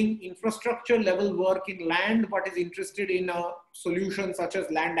in doing infrastructure level work in land, but is interested in a solution such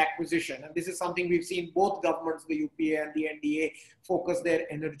as land acquisition. And this is something we've seen both governments, the UPA and the NDA, focus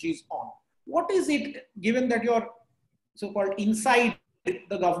their energies on. What is it, given that you're so-called inside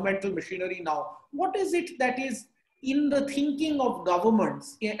the governmental machinery now, what is it that is in the thinking of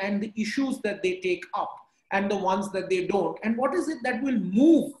governments and the issues that they take up and the ones that they don't? And what is it that will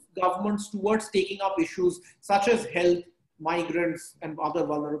move governments towards taking up issues such as health, migrants, and other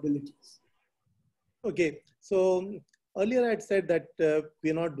vulnerabilities? Okay, so earlier I had said that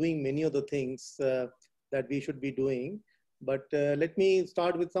we're not doing many of the things that we should be doing. But let me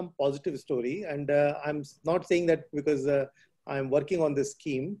start with some positive story. And I'm not saying that because I'm working on this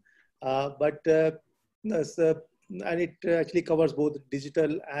scheme, but and it actually covers both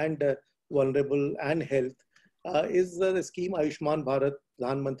digital and vulnerable and health, is the scheme Ayushman Bharat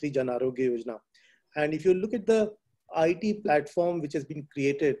Pradhan Mantri Jan Arogya Yojana. And if you look at the IT platform which has been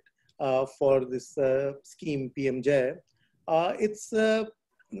created for this scheme PMJ, it's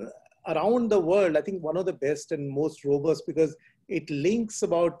around the world, I think one of the best and most robust, because it links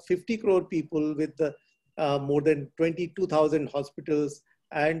about 50 crore people with more than 22,000 hospitals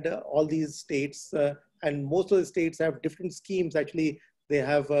and all these states. And most of the states have different schemes. Actually, they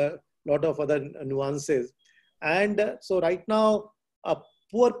have a lot of other nuances. And so right now, a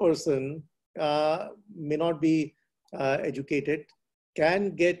poor person may not be educated,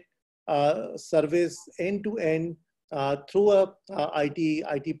 can get service end-to-end through a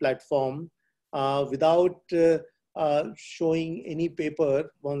IT platform without showing any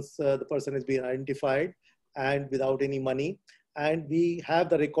paper once the person has been identified, and without any money. And we have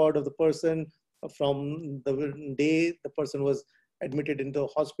the record of the person from the day the person was admitted into the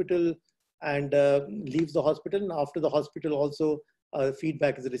hospital and leaves the hospital. And after the hospital also,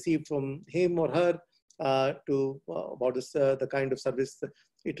 feedback is received from him or her about this, the kind of service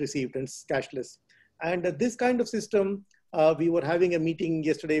it received, and it's cashless. And this kind of system, we were having a meeting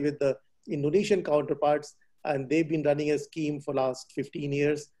yesterday with the Indonesian counterparts, and they've been running a scheme for last 15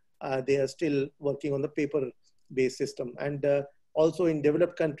 years. They are still working on the paper-based system. And also in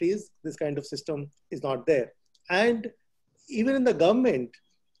developed countries, this kind of system is not there. And even in the government,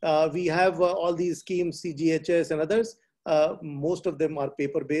 we have all these schemes, CGHS and others. Most of them are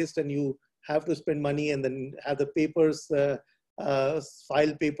paper-based, and you have to spend money and then have the papers,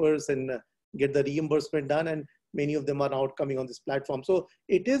 file papers, and get the reimbursement done. And many of them are now coming on this platform. So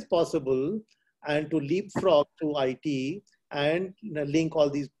it is possible, and to leapfrog to IT and link all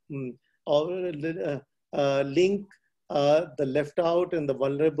these, link the left out and the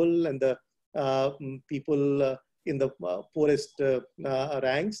vulnerable and the people in the poorest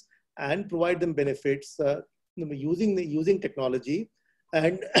ranks, and provide them benefits using technology.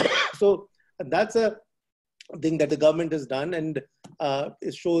 And so that's a thing that the government has done, and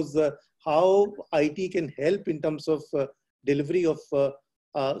it shows how IT can help in terms of delivery of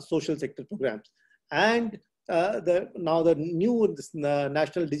social sector programs. And now the new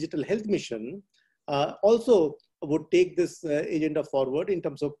National Digital Health Mission also would take this agenda forward in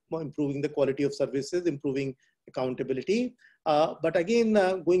terms of improving the quality of services, improving accountability. But again,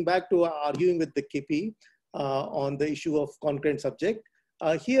 going back to arguing with the KP on the issue of concurrent subject,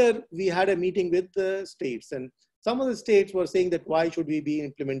 here we had a meeting with the states, and some of the states were saying that why should we be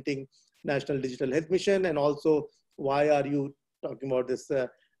implementing National Digital Health Mission, and also why are you talking about this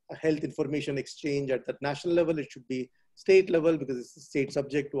health information exchange at the national level? It should be state level because it's a state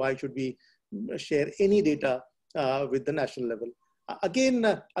subject. Why should we share any data with the national level? Again,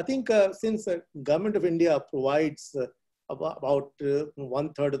 I think since the government of India provides about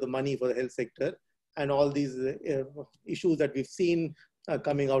 1/3 of the money for the health sector, and all these issues that we've seen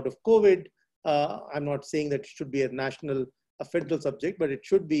coming out of COVID, I'm not saying that it should be a federal subject, but it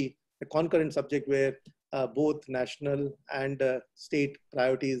should be a concurrent subject where both national and state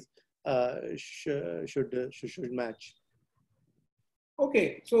priorities should match.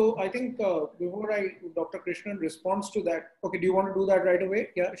 Okay, so I think before Dr. Krishnan responds to that, okay, do you want to do that right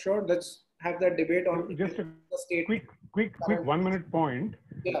away? Yeah, sure. Let's have that debate on just a the state. Quick 1-minute point.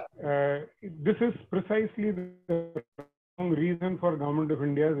 Yeah. This is precisely the wrong reason for Government of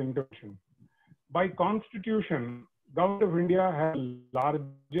India's intervention. By constitution, Government of India has the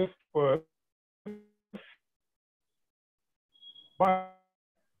largest purse, but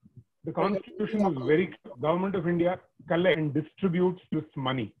the constitution is very clear. Government of India collects and distributes this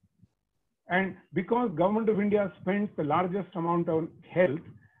money. And because Government of India spends the largest amount on health,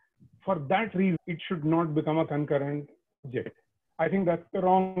 for that reason, it should not become a concurrent subject. I think that's the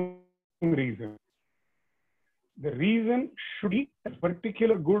wrong reason. The reason should be a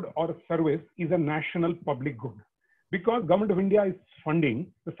particular good or service is a national public good. because Government of India is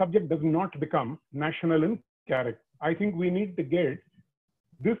funding, the subject does not become national in character. I think we need to get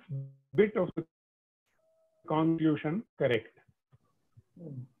this bit of the constitution correct.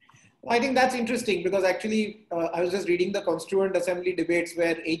 I think that's interesting because actually I was just reading the Constituent Assembly debates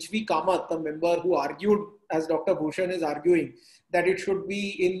where H.V. Kamath, the member who argued, as Dr. Bhushan is arguing, that it should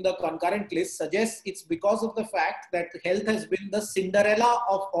be in the concurrent list, suggests it's because of the fact that health has been the Cinderella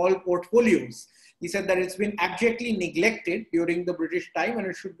of all portfolios. He said that it's been abjectly neglected during the British time and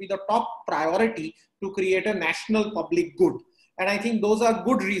it should be the top priority to create a national public good. And I think those are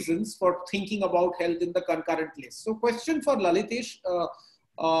good reasons for thinking about health in the concurrent list. So question for Lalitesh,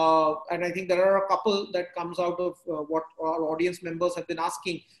 and I think there are a couple that comes out of what our audience members have been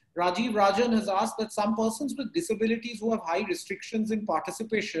asking. Rajiv Rajan has asked that some persons with disabilities who have high restrictions in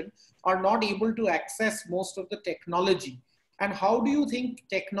participation are not able to access most of the technology. And how do you think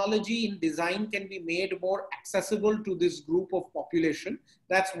technology in design can be made more accessible to this group of population?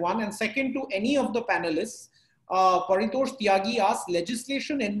 That's one. And second, to any of the panelists, Paritosh Tyagi asks,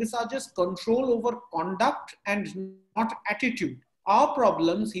 legislation envisages control over conduct and not attitude. Our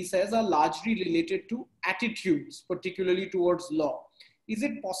problems, he says, are largely related to attitudes, particularly towards law. Is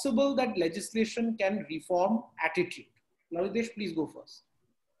it possible that legislation can reform attitude? Lalitesh, please go first.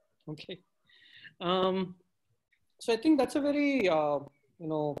 Okay. So I think that's a very,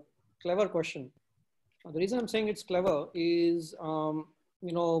 clever question. The reason I'm saying it's clever is,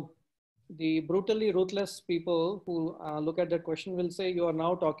 the brutally ruthless people who look at that question will say you are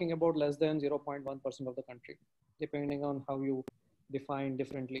now talking about less than 0.1% of the country, depending on how you define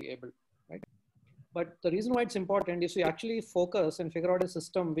differently able, right? But the reason why it's important is to actually focus and figure out a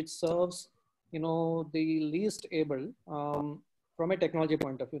system which serves, the least able from a technology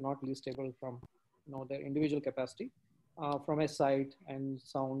point of view, not least able from, their individual capacity, from a sight and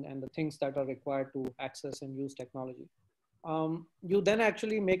sound and the things that are required to access and use technology. You then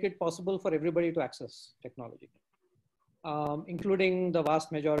actually make it possible for everybody to access technology, including the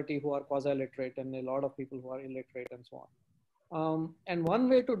vast majority who are quasi-literate and a lot of people who are illiterate and so on. And one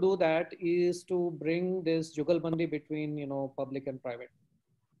way to do that is to bring this jugalbandi between, public and private,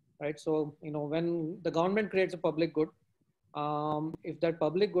 right? So, when the government creates a public good, if that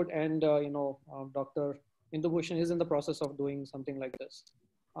public good and, Dr. Indu Bhushan is in the process of doing something like this.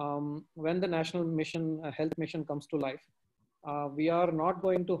 When the national mission, health mission comes to life, we are not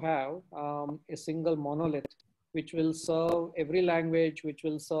going to have a single monolith which will serve every language, which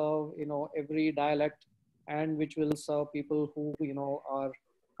will serve, every dialect, and which will serve people who, are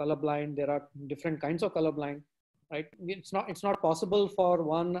colorblind. There are different kinds of colorblind, right? It's not possible for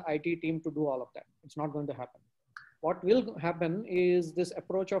one IT team to do all of that. It's not going to happen. What will happen is this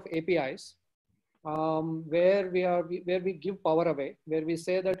approach of APIs, where we give power away, where we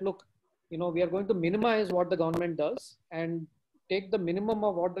say that, look, we are going to minimize what the government does and take the minimum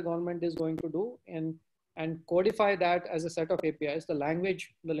of what the government is going to do and codify that as a set of APIs, the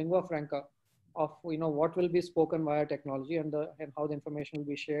language, the lingua franca of, what will be spoken via technology and how the information will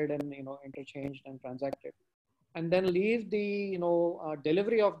be shared and, interchanged and transacted. And then leave the,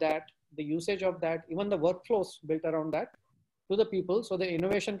 delivery of that, the usage of that, even the workflows built around that to the people so the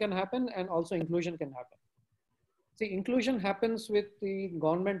innovation can happen and also inclusion can happen. See, inclusion happens with the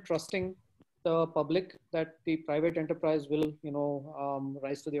government trusting the public that the private enterprise will,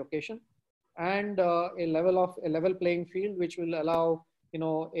 rise to the occasion, and a level playing field which will allow,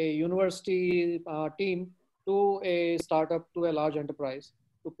 a university team to a startup to a large enterprise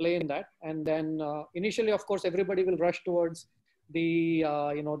to play in that. And then initially, of course, everybody will rush towards the,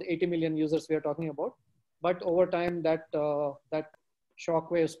 the 80 million users we are talking about. But over time, that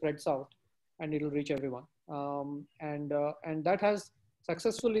shockwave spreads out and it'll reach everyone. And that has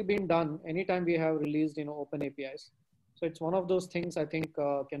successfully been done anytime we have released, open APIs. So it's one of those things I think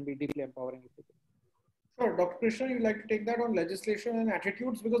can be deeply empowering. Sure, Dr. Krishna, you'd like to take that on legislation and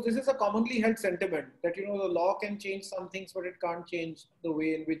attitudes, because this is a commonly held sentiment that, the law can change some things, but it can't change the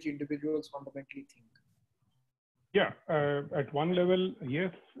way in which individuals fundamentally think. Yeah, at one level,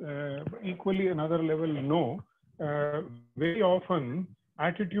 yes. Equally, another level, no. Very often,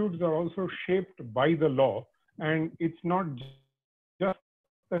 attitudes are also shaped by the law, and it's not just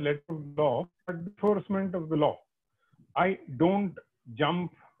the letter of the law, but the enforcement of the law. I don't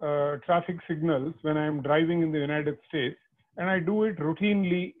jump traffic signals when I'm driving in the United States, and I do it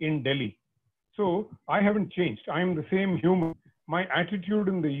routinely in Delhi. So I haven't changed. I'm the same human. My attitude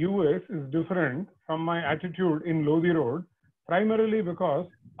in the US is different from my attitude in Lodi Road, primarily because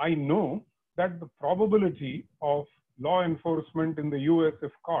I know that the probability of law enforcement in the US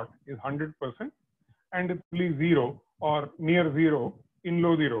if caught is 100%, and it's only 0 or near 0 in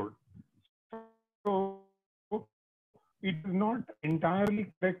Lodi Road. So it is not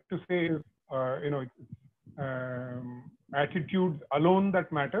entirely correct to say, attitudes alone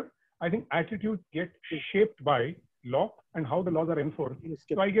that matter. I think attitudes get shaped by law and how the laws are enforced.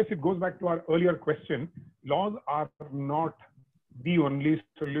 So I guess it goes back to our earlier question. Laws are not the only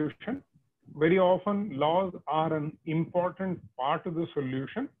solution. Very often, laws are an important part of the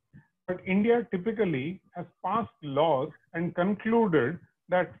solution. But India typically has passed laws and concluded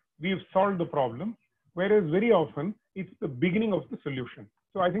that we've solved the problem, whereas very often it's the beginning of the solution.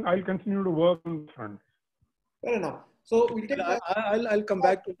 So I think I'll continue to work on the front. Fair enough. So we'll take I'll come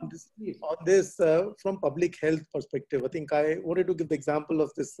back to this from public health perspective. I think I wanted to give the example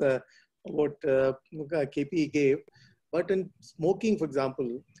of this, what KP gave. But in smoking, for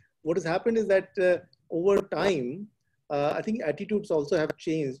example, what has happened is that over time, I think attitudes also have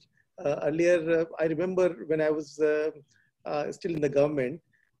changed. Earlier, I remember when I was still in the government,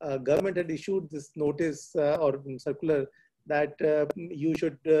 government had issued this notice or circular that you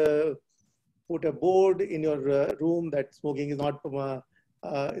should put a board in your room that smoking is not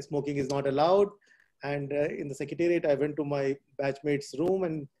allowed. And in the secretariat, I went to my batchmate's room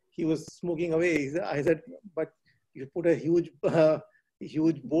and he was smoking away. I said, but you put a huge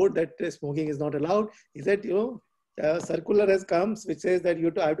board that smoking is not allowed. He said, circular has come which says that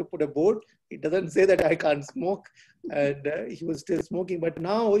I have to put a board. It doesn't say that I can't smoke. And he was still smoking. But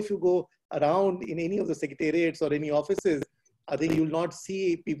now if you go around in any of the secretariats or any offices, I think you will not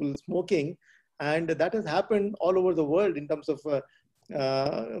see people smoking. And that has happened all over the world in terms of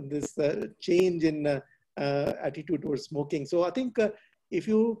this change in attitude towards smoking. So I think if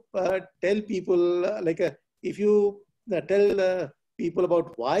you tell people, if you tell people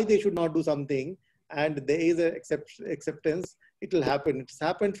about why they should not do something, and there is an acceptance, it will happen. It's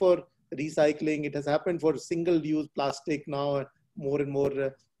happened for recycling. It has happened for single-use plastic now, more and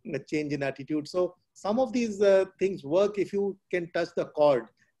more change in attitude. So some of these things work if you can touch the chord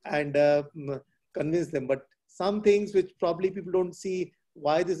and convince them. But some things which probably people don't see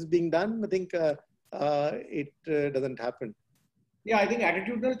why this is being done, I think it doesn't happen. Yeah, I think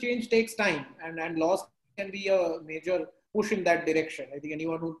attitudinal change takes time, and laws can be a major push in that direction. I think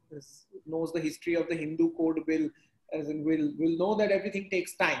anyone who knows the history of the Hindu Code Bill will know that everything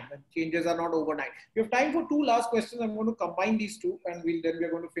takes time and changes are not overnight. We have time for two last questions. I'm going to combine these two and then we're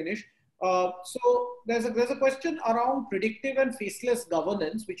going to finish. So there's a question around predictive and faceless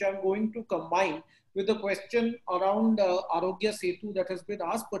governance, which I'm going to combine with the question around Arogya Setu that has been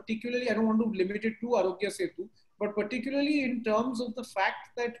asked, particularly, I don't want to limit it to Arogya Setu, but particularly in terms of the fact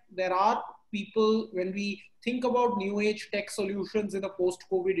that there are people, when we think about new age tech solutions in a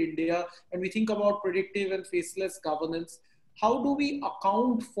post-COVID India, and we think about predictive and faceless governance, how do we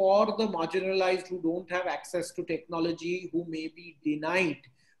account for the marginalized who don't have access to technology, who may be denied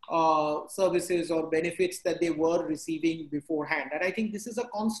services or benefits that they were receiving beforehand? And I think this is a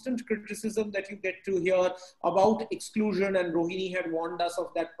constant criticism that you get to hear about exclusion, and Rohini had warned us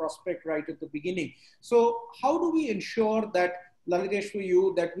of that prospect right at the beginning. So how do we ensure that, Lalitesh, for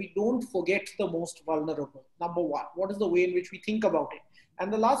you, that we don't forget the most vulnerable? Number one, what is the way in which we think about it?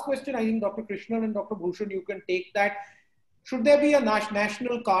 And the last question, I think Dr. Krishnan and Dr. Bhushan, you can take that. Should there be a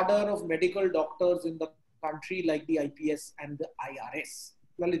national cadre of medical doctors in the country like the IPS and the IRS?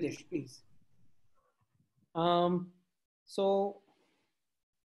 Lalitesh, please.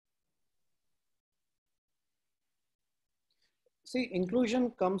 See,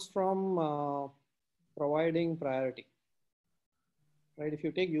 inclusion comes from providing priority. Right? If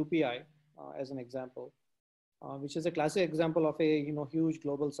you take UPI as an example, which is a classic example of a huge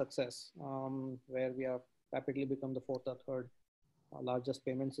global success, where we have rapidly become the fourth or third largest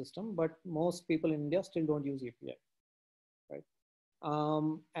payment system, but most people in India still don't use UPI, right?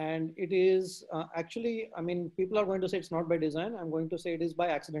 And it is actually, I mean, people are going to say it's not by design. I'm going to say it is by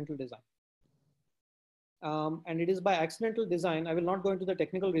accidental design. And it is by accidental design. I will not go into the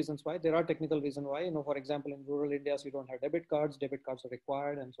technical reasons why. There are technical reasons why. For example, in rural India, so you don't have debit cards are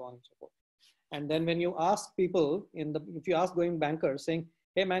required, and so on and so forth. And then when you ask people if you ask going bankers saying,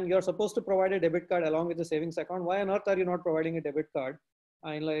 hey man, you're supposed to provide a debit card along with the savings account. Why on earth are you not providing a debit card?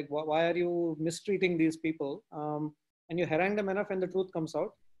 And like, why are you mistreating these people? And you harangue them enough and the truth comes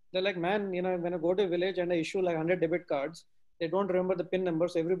out. They're like, man, when I go to a village and I issue like 100 debit cards, they don't remember the PIN number.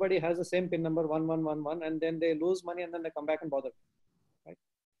 So everybody has the same PIN number, 1111, and then they lose money and then they come back and bother. Right?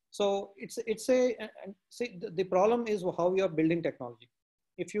 So see, the problem is how you are building technology.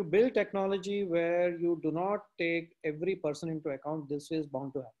 If you build technology where you do not take every person into account, this is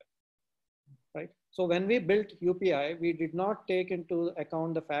bound to happen. Right? So when we built UPI, we did not take into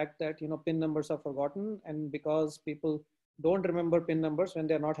account the fact that, PIN numbers are forgotten. And because people don't remember PIN numbers when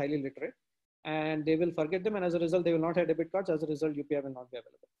they're not highly literate, and they will forget them. And as a result, they will not have debit cards. As a result, UPI will not be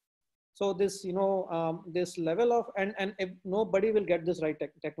available. So this, this level of, and if nobody will get this right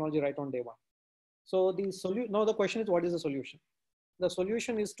technology right on day one. So the solution, now the question is, what is the solution? The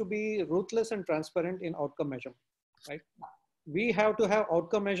solution is to be ruthless and transparent in outcome measurement, right? We have to have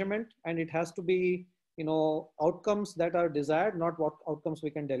outcome measurement, and it has to be, outcomes that are desired, not what outcomes we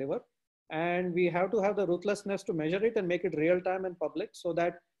can deliver. And we have to have the ruthlessness to measure it and make it real time and public, so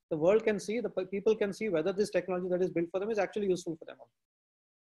that the world can see, the people can see whether this technology that is built for them is actually useful for them.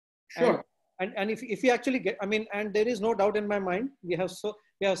 Sure. And if we actually get, and there is no doubt in my mind, we have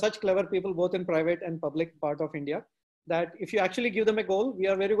such clever people both in private and public part of India, that if you actually give them a goal, we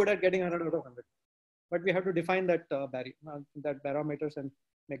are very good at getting 100 out of 100. But we have to define that that parameters and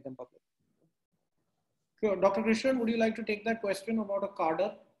make them public. Sure. Dr. Krishnan, would you like to take that question about a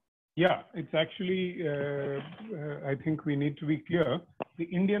carder? Yeah, it's actually, I think we need to be clear. The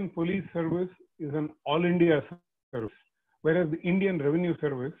Indian Police Service is an all India service, whereas the Indian Revenue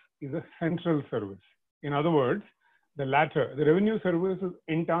Service is a central service. In other words, the latter, the Revenue Service, is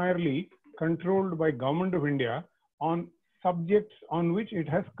entirely controlled by Government of India on subjects on which it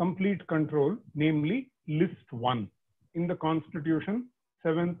has complete control, namely List 1 in the Constitution,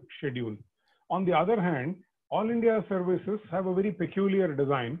 7th Schedule. On the other hand, All India services have a very peculiar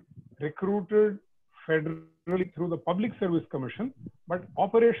design, recruited federally through the Public Service Commission, but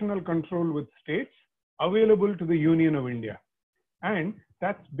operational control with states, available to the Union of India. And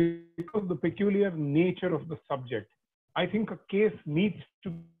that's because of the peculiar nature of the subject. I think a case needs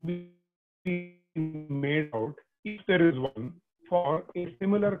to be made out, if there is one, for a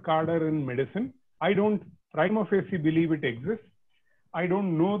similar cadre in medicine. I don't prima facie believe it exists. I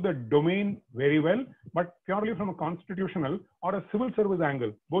don't know the domain very well, but purely from a constitutional or a civil service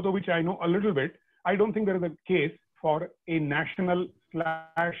angle, both of which I know a little bit, I don't think there is a case for a national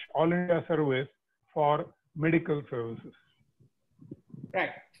 / all India service for medical services.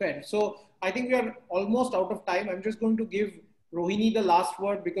 Right, fair. So I think we are almost out of time. I'm just going to give Rohini the last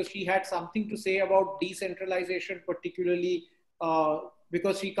word because she had something to say about decentralization, particularly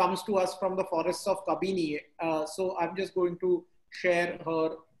because she comes to us from the forests of Kabini. So I'm just going to share her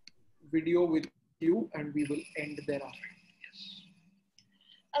video with you and we will end thereafter.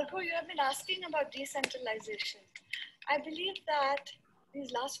 Argo, you have been asking about decentralization. I believe that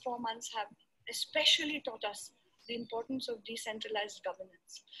these last 4 months have especially taught us the importance of decentralized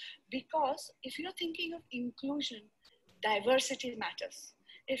governance. Because if you're thinking of inclusion, diversity matters.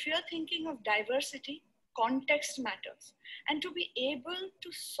 If you're thinking of diversity, context matters. And to be able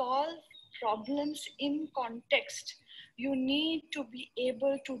to solve problems in context, you need to be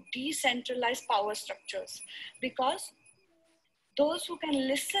able to decentralize power structures, because those who can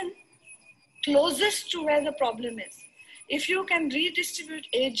listen closest to where the problem is, if you can redistribute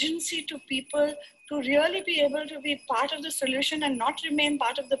agency to people to really be able to be part of the solution and not remain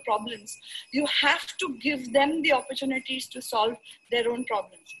part of the problems, you have to give them the opportunities to solve their own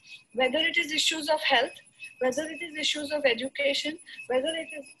problems. Whether it is issues of health, whether it is issues of education, whether it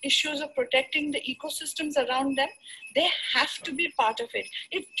is issues of protecting the ecosystems around them, they have to be part of it.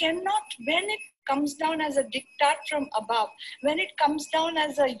 It cannot, when it comes down as a diktat from above, when it comes down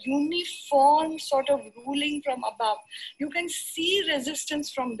as a uniform sort of ruling from above, you can see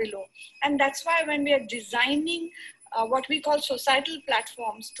resistance from below. And that's why when we are designing what we call societal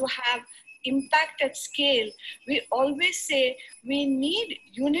platforms to have impact at scale, we always say we need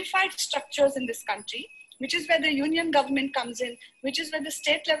unified structures in this country, which is where the union government comes in, which is where the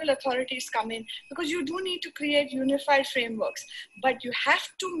state level authorities come in, because you do need to create unified frameworks. But you have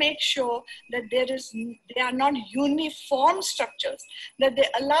to make sure that they are not uniform structures, that they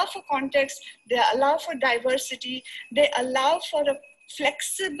allow for context, they allow for diversity, they allow for a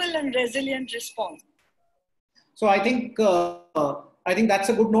flexible and resilient response. So I think that's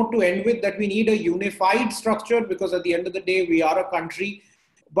a good note to end with, that we need a unified structure, because at the end of the day, we are a country,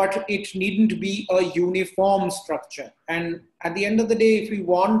 but it needn't be a uniform structure. And at the end of the day, if we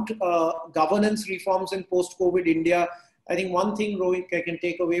want governance reforms in post-COVID India, I think one thing, Rohit, I can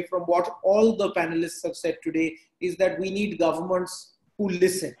take away from what all the panelists have said today is that we need governments who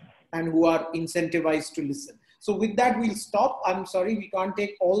listen and who are incentivized to listen. So with that, we'll stop. I'm sorry, we can't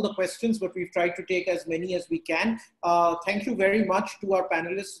take all the questions, but we've tried to take as many as we can. Thank you very much to our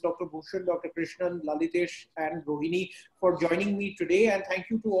panelists, Dr. Bhushan, Dr. Krishnan, Lalitesh, and Rohini, for joining me today. And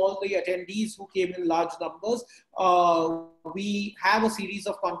thank you to all the attendees who came in large numbers. We have a series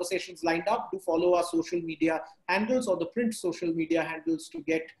of conversations lined up. Do follow our social media handles or the print social media handles to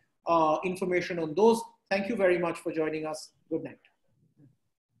get information on those. Thank you very much for joining us. Good night.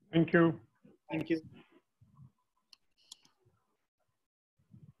 Thank you. Thank you.